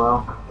died, oh well.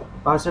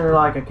 I was sort of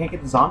like, I can't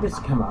get the zombies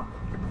to come up.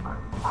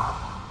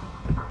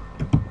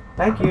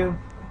 Thank you.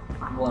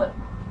 What?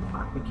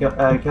 He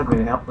killed me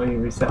and helped me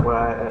reset what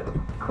I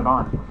put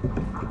on.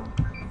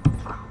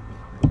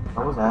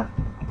 What was that?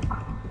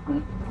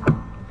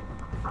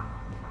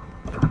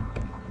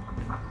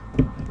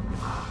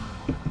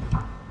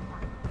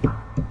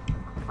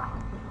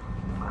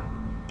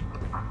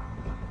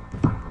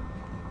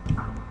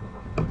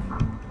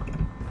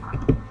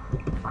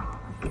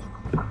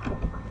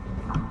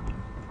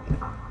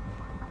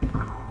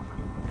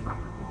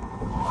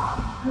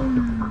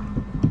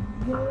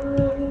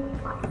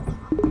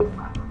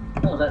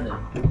 What was that do?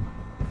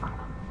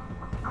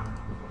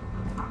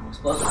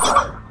 Explosive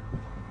fire.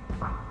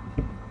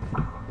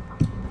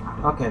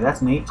 Okay,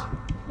 that's neat.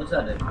 What's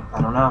that do?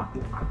 I don't know.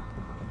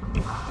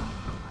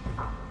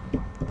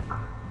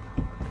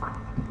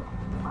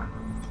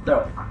 Throw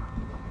it.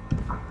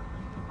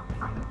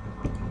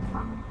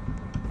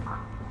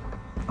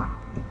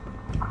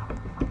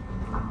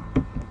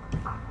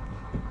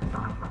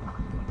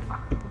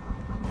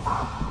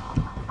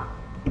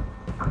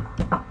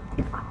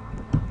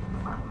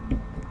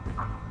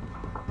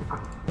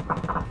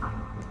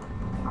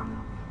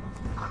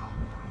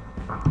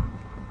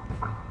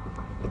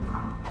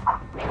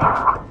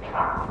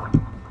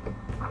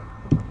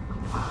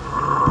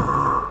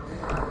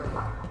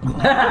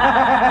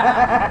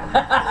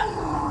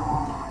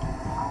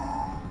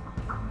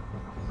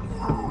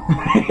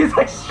 He's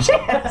like,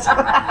 shit!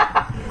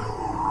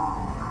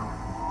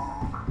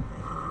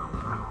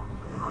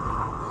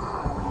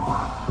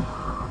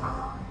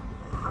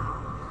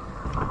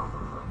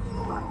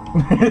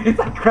 He's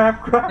like,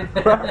 crap.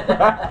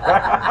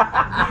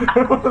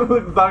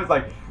 The zombie's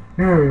like,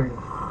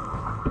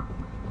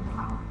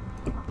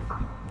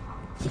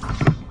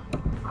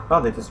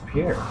 oh, they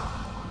disappear.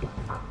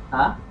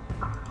 Huh?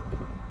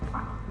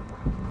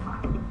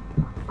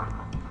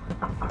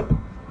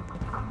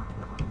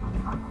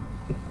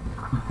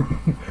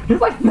 He's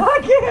like, not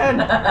again!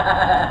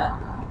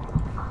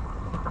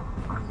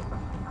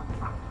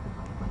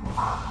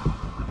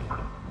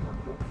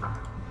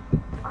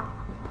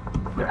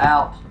 They're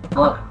out.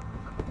 Look.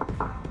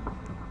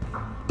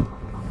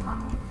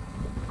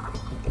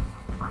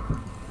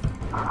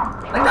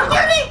 Like, don't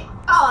get me!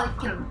 Oh, I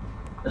killed him.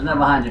 There's none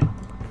behind you.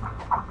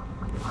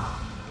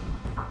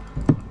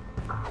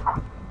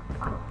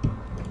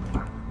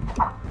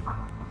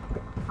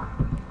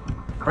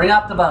 Bring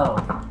up the bow.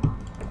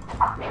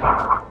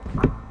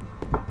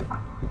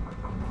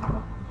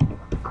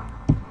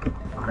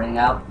 Bring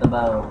out the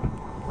bow.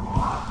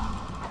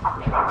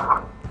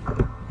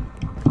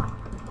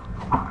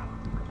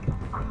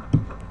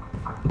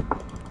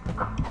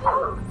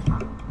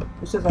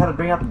 Who says I had to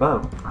bring out the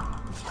bow?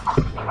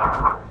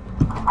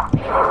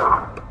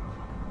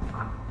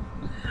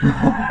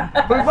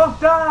 We both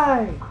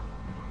die!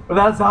 Well,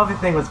 that zombie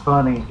thing was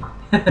funny.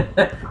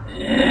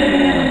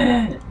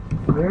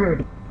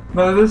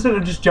 No, this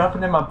is just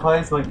jumping in my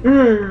place like.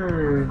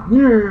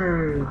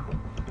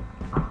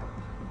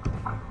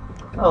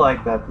 I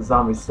like that, the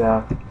zombie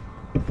staff.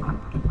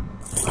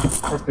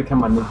 That's become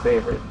my new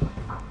favorite.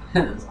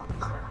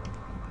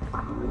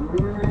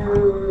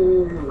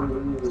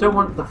 Still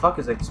what the fuck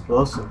is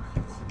explosive?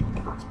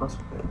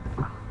 Explosive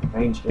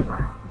range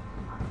hitter.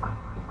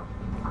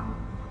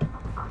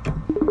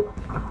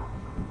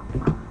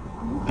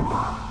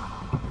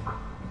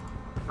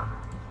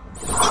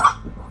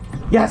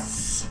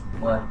 Yes!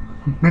 What?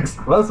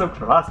 Explosive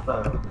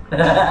crossbow.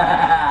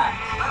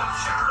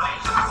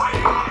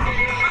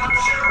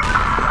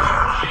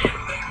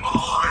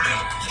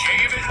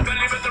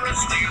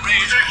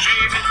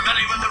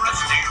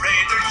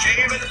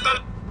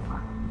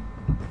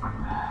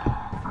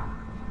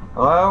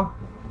 Hello?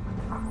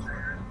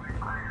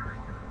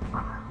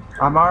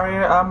 I'm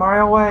already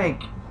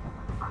awake.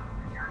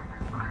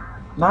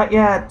 Not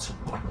yet.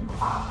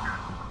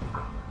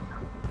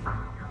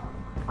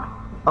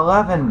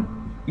 11.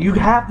 You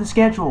have the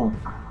schedule.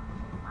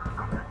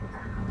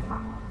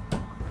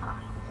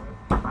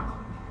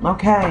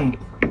 Okay.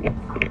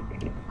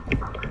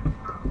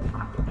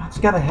 I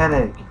just got a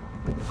headache.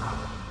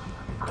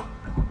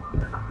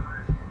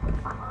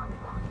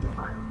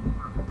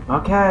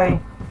 Okay.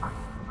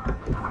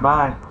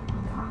 Bye.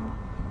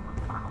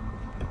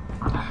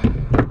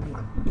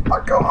 I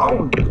go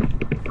home.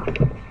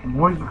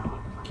 What are you?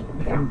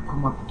 I can put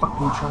my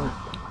fucking chart.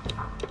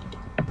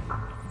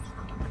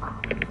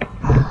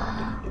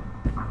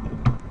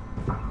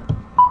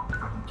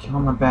 Kill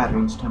my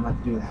battery each time I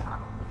do that.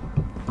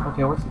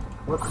 Okay, what's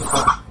the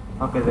fuck?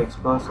 Okay, the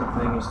explosive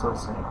thing is still the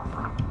same.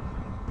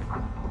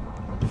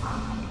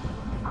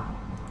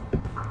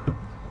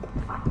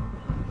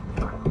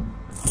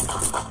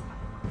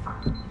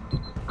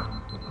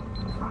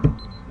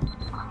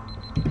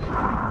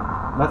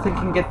 Nothing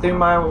can get through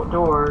my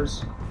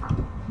doors.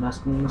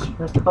 Unless you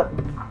press the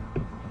button.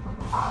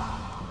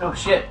 Oh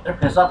shit, they're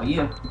pissed off at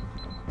you.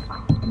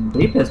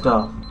 Be pissed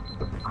off.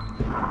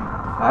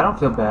 I don't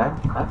feel bad.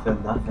 I feel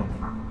nothing.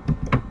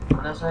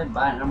 What did I say?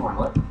 Buy a number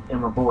what?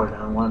 And we're bored. I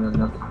don't want to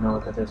know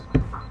what that is.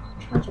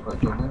 Transport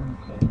driver.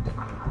 Okay.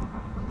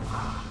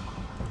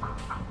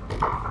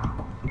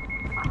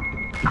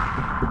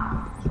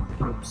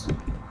 Oops.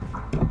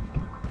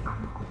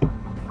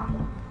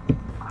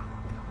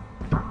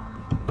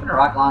 Put a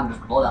rock line and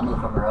just blow that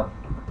motherfucker up.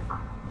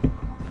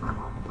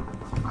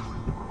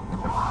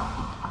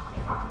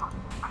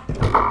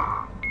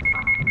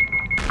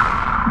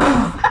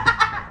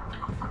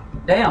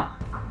 Damn.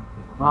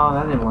 Oh,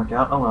 that didn't work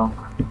out. Oh well.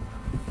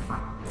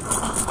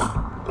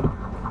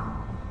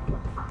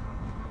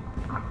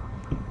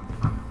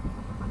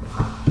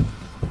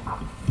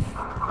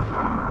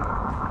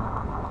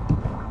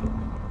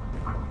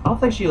 I don't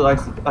think she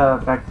likes the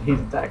fact that he's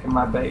attacking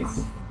my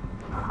base.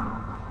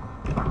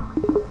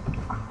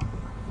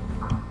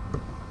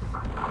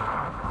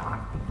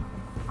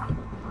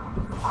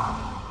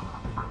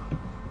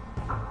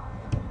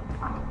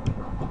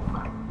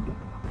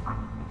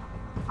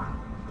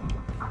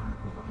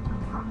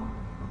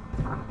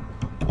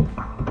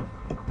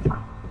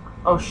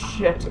 Oh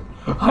shit!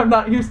 I'm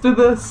not used to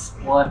this!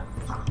 What?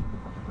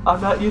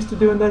 I'm not used to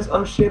doing this.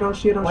 Oh shit, oh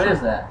shit, oh What shit.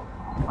 is that?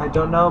 I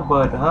don't know,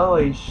 but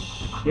holy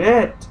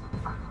shit!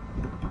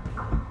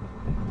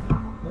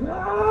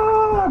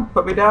 Ah,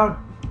 put me down!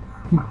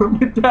 Put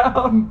me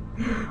down!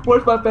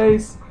 Where's my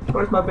base?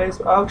 Where's my base?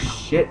 Oh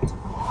shit!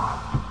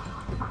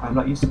 I'm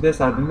not used to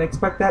this. I didn't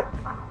expect that.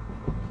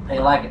 How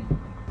you like it?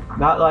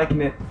 Not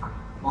liking it.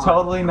 Why?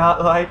 Totally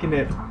not liking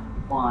it.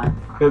 Why?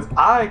 Because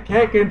I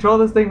can't control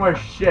this thing worth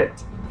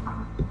shit.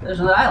 There's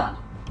an island.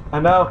 I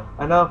know,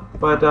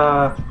 but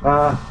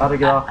how to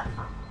get off?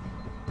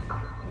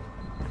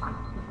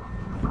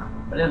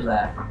 What is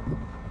that?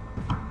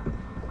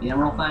 The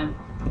emerald thing?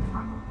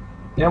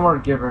 The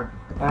emerald giver.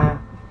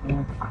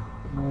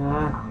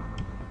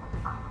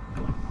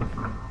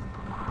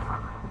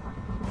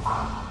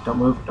 Don't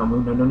move,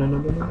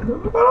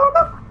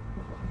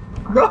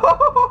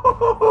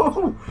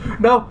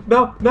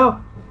 no,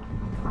 no.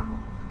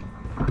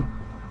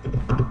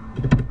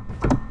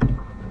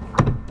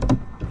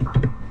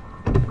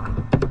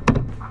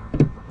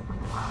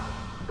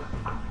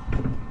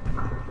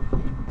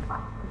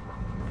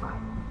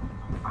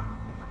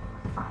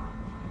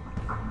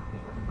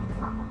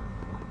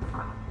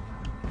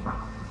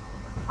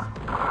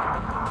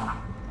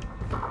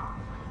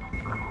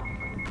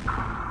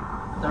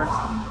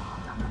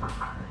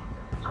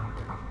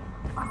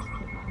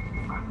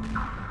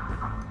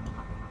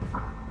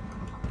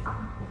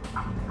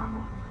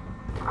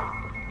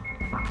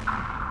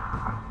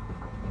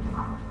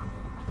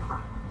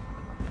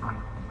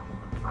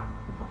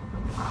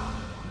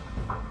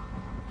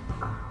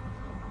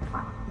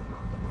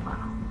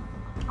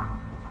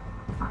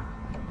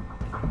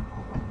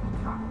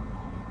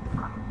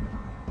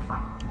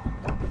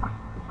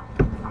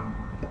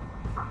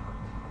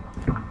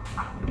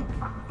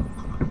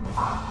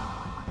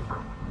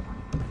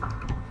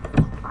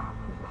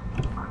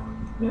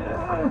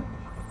 Yeah.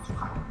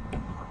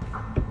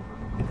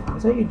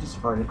 Is that you just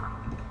farted?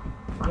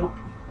 Nope.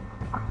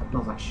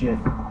 Smells like shit.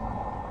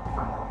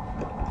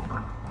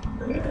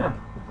 Yeah.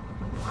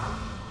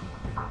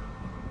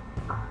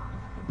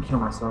 Kill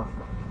myself.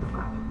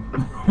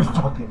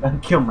 Fucking,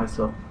 I'd kill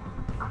myself.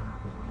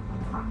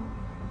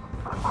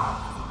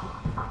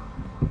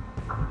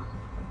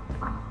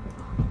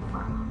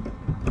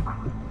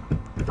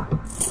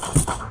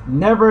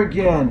 Never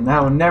again. I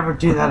will never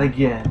do that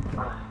again.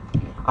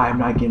 I'm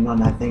not getting on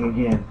that thing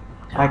again.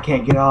 I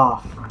can't get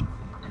off.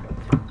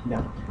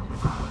 No.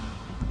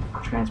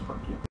 Transport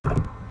you.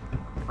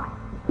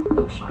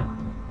 Oh shit.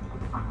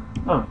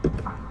 Oh.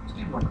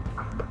 Skateboard.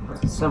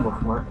 What's the symbol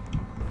for it?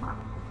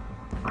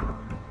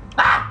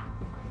 Ah!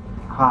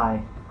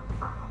 Hi.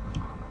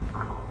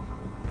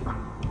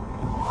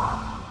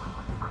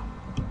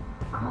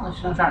 Well,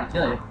 she's not trying to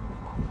kill you.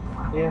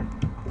 Yeah.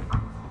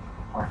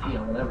 Or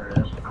heal, whatever it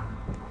is.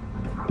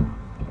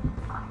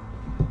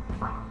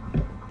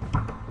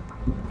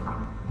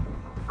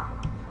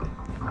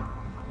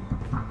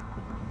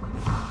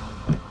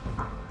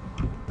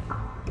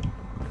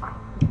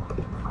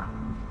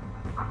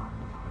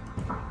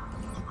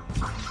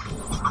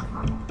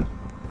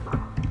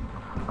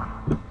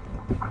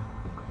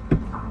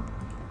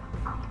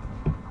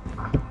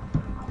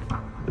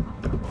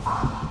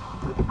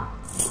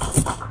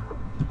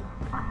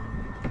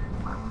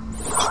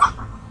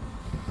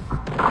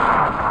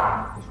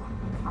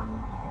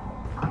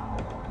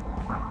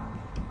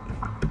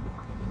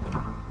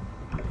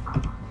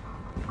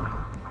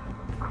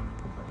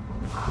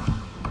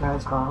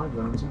 Guys finally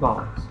growing some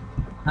balls.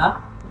 Huh?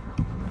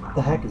 What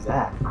the heck is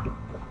that? What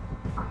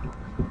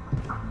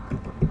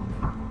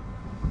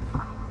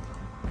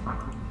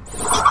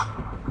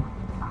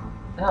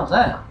the hell's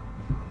that?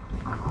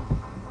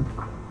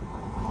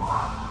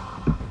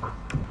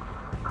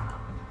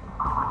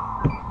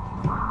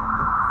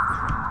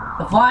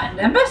 The flying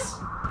Nimbus?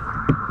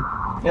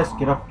 Yes,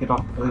 get off,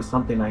 At least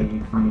something I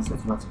can use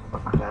that's not so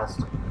fucking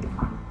fast.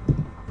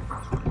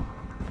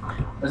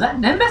 Was that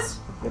Nimbus?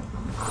 Yep.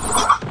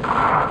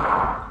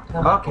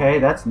 Okay,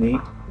 that's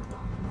neat.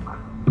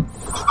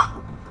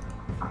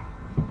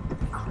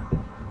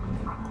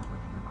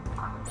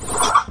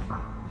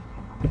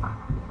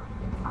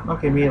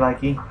 Okay, me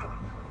likey.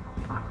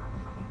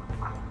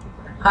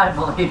 I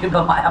believe it,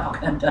 but my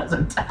applicant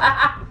doesn't.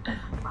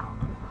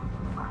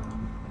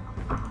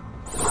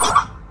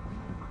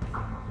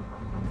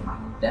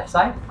 Death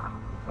side?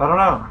 I don't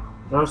know.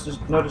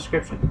 No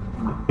description.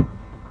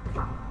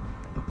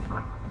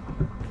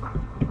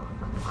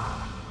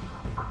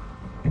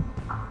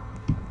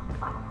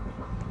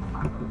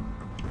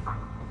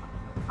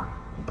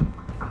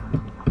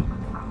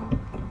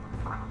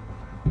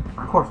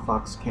 Poor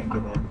Fox can't get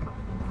in.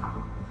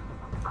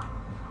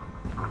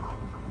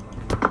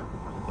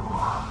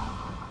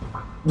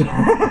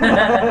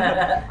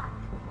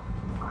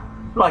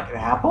 Like an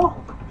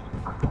apple?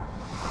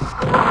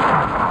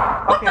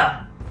 Okay.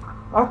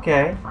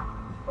 Okay.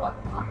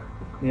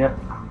 Yep.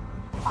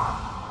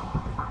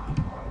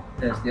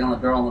 That's the only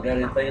girl on the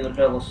goddamn thing in the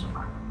jealous.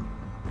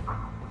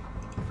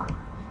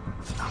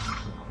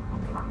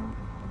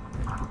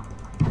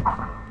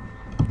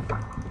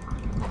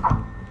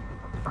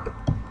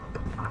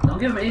 Don't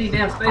give him any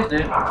damn space,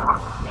 dude.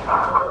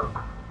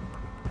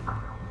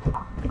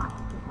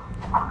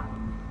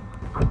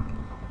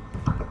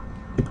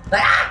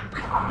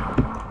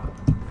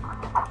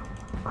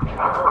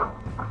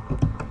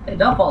 Hey,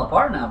 don't fall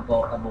apart now,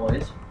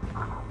 boys.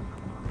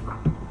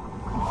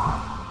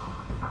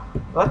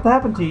 What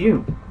happened to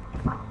you?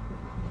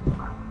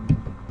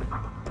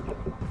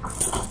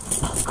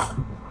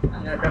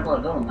 I got a couple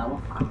of gold on that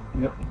one.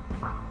 Yep.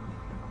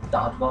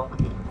 Dodgeball.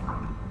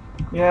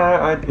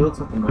 Yeah, I'd build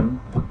at the moon.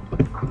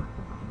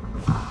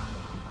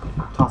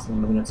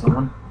 Tossing the moon at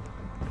someone.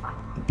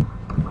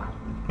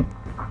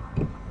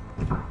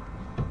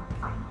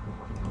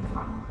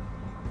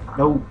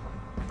 No.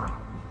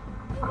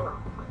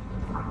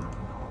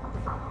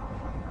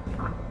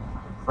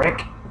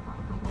 Frick.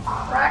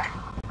 Crack.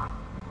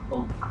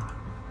 Boom.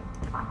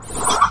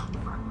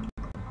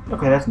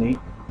 Okay, that's neat.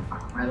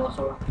 Regular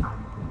sword.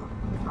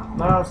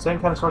 No, same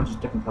kind of sword,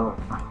 just different color.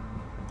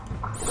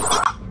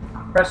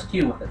 Press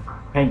Q with it.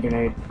 Paint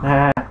grenade.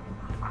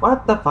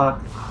 What the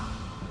fuck?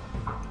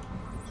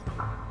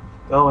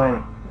 Go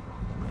away.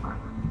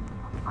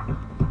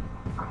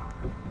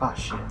 Oh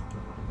shit.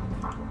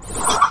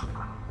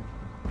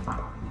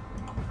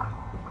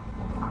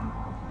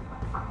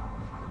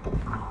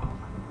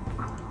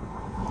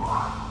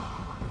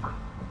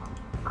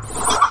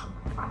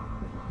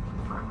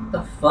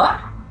 The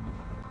fuck?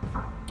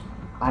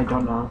 I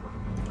don't know.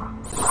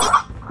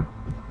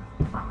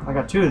 I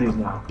got 2 of these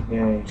now.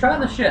 Yay. Try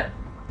the ship.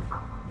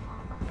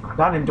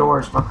 Not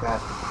indoors, fuck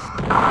that.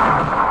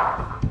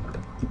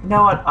 You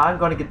know what? I'm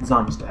gonna get the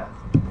zombie staff.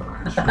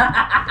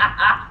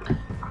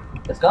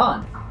 It's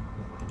gone.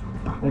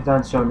 It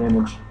doesn't show an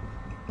image.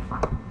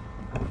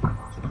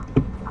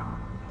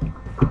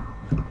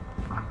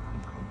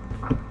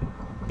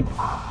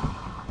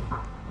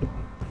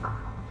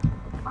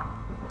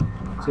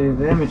 See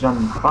the image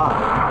on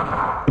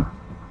 5.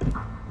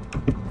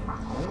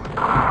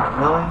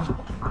 Really?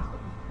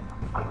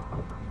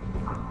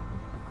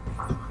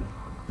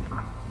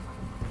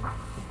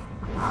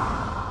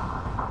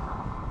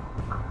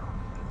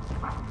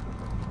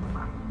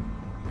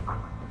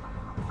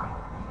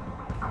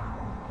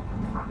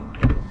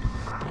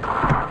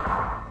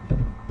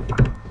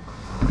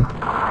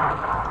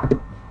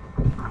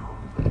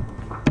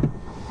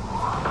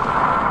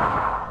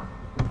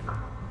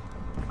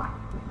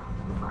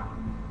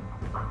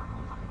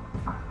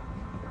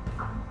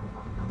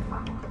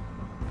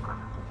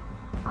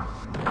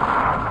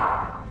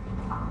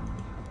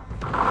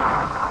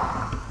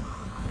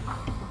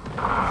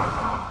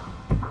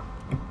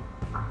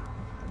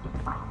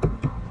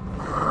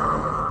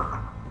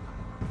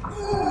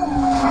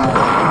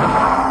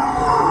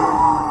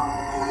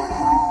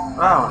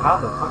 Wow, how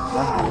the fuck did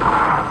that happen?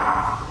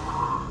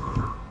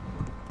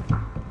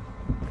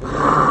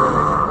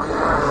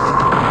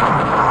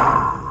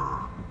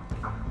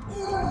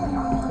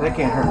 They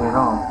can't hurt me at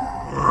all.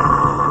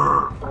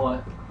 What?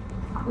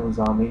 Little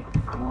zombie.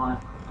 Why?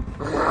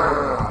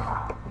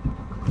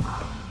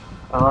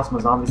 I lost my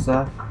zombie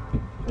staff.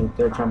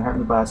 They're trying to hurt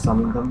me, but I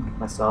summoned them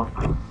myself.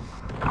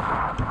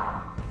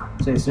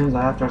 So as soon as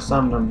after I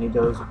summon him, he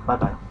goes bye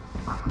bye.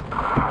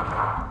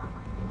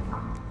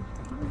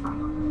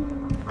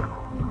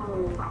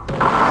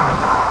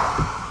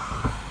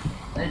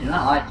 They do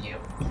not like you.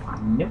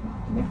 Nope,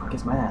 Nick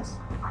kiss my ass.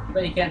 Too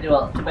bad you can't do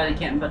a. Too bad you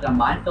can't put a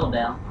minefield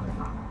down.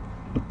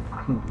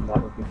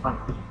 That would be fun.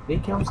 Did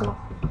he kill himself?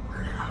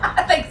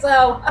 I think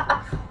so.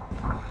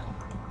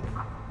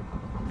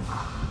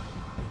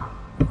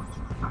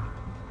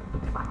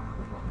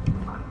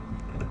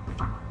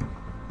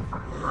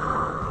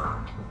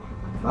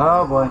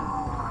 Oh boy.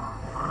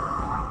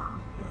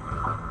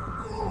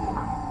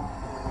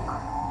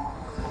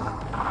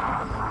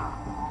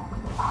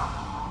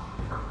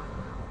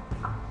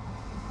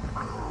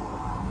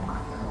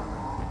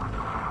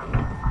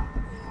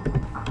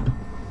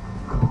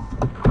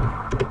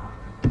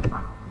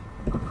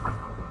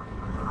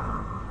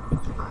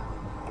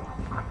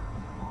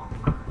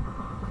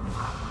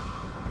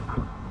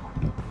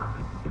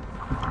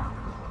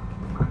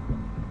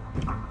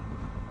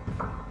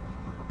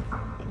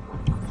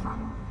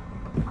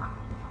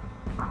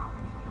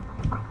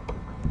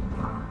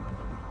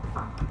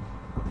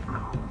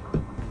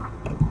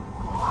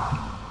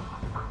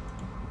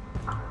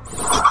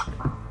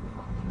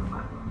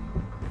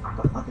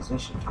 What the fuck is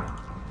this shit?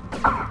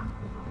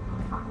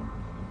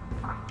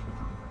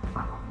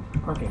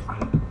 Okay.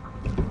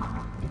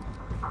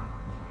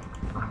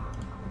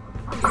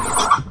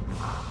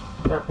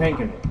 They're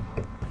pinking it.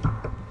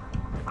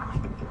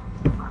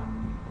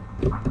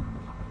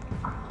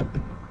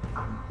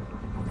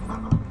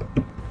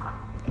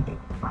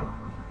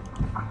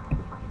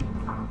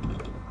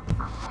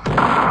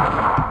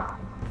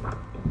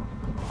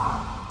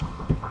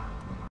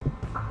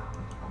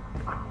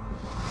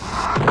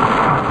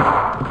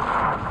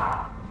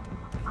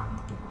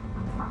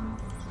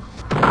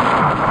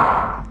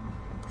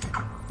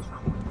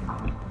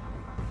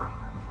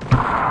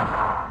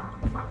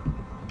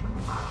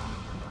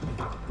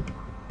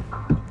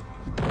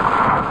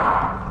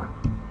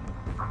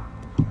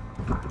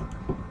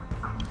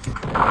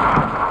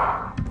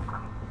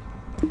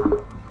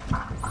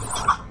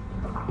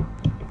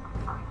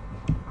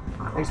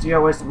 Thanks to you, I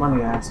wasted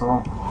money,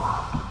 asshole.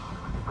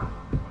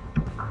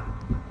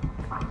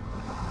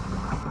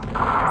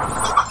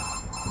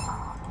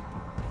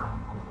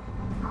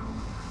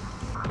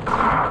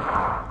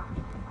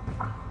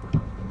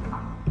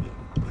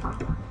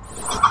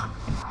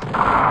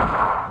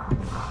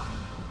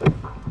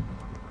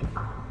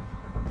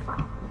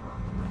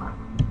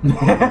 Aw,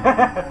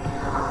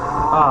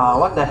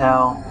 what the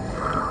hell?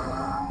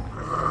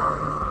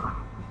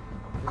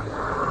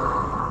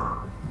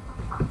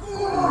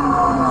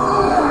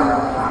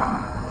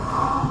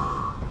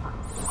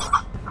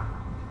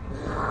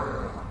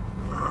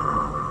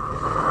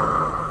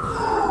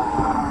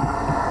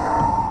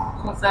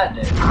 What's that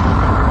do?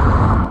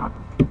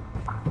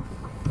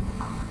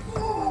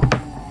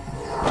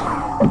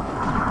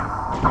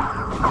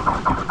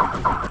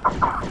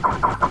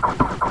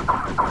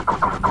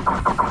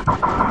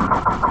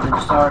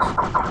 Ninja stars.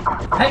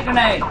 Hate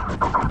grenade!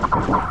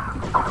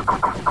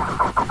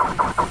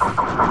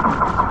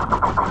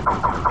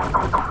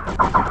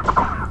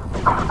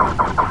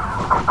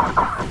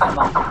 Come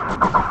on.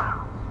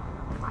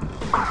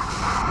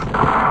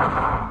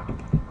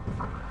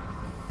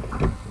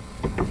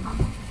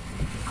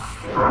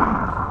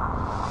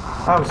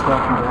 I was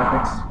talking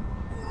graphics.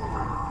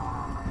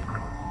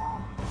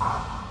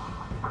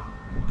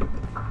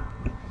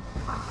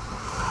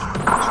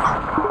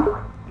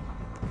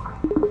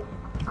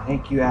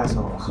 Thank you,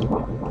 assholes.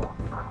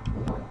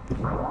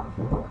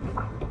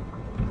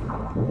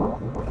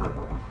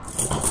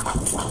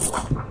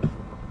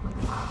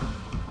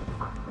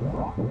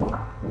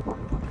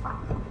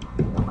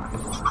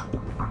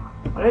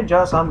 Are they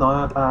jealous I'm the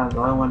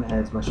only one that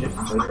has my shit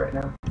complete right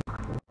now?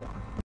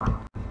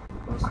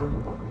 Mostly.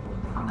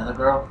 Another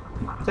girl?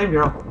 Same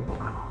girl.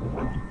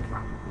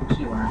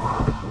 She weren't.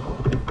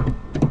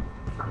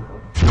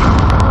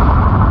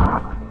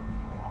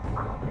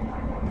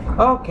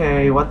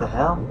 Okay, what the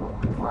hell?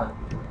 What?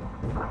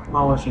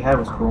 Oh, what she had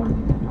was cool.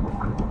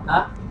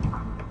 Huh?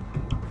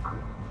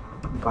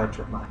 By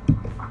trip mine.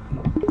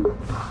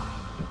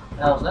 What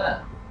the hell's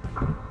that?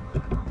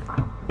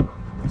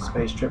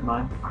 Space trip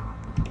mine.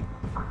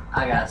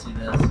 I gotta see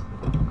this.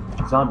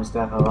 Zombie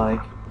stuff I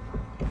like.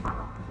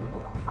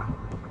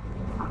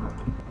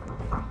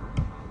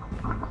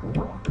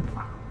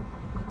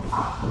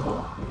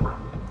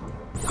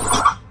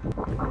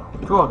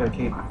 Cool, I gotta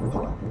keep.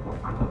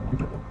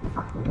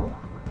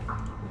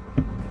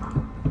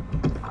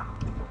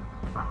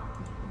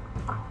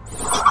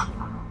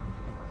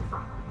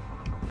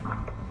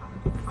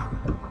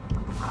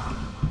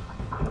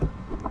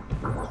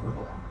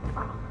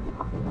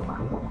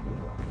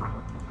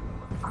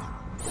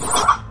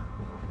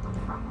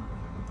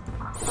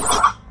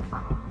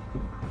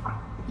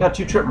 Got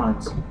 2 trip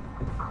mines.